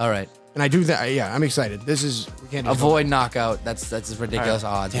 All right. And I do that. Yeah, I'm excited. This is we can't just Avoid knockout. That's ridiculous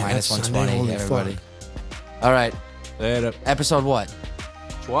odds. Damn, Minus that's Sunday. 120. Holy Everybody. fuck. All right. Later. Episode what?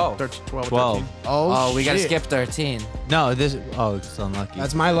 12. 13, 12. 12. 13. Oh, we gotta shit. skip 13. No, this. Oh, it's unlucky.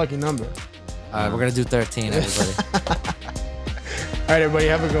 That's my lucky number. All right, we're gonna do 13, everybody. All right, everybody,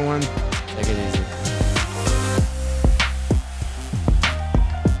 have a good one. Take it easy.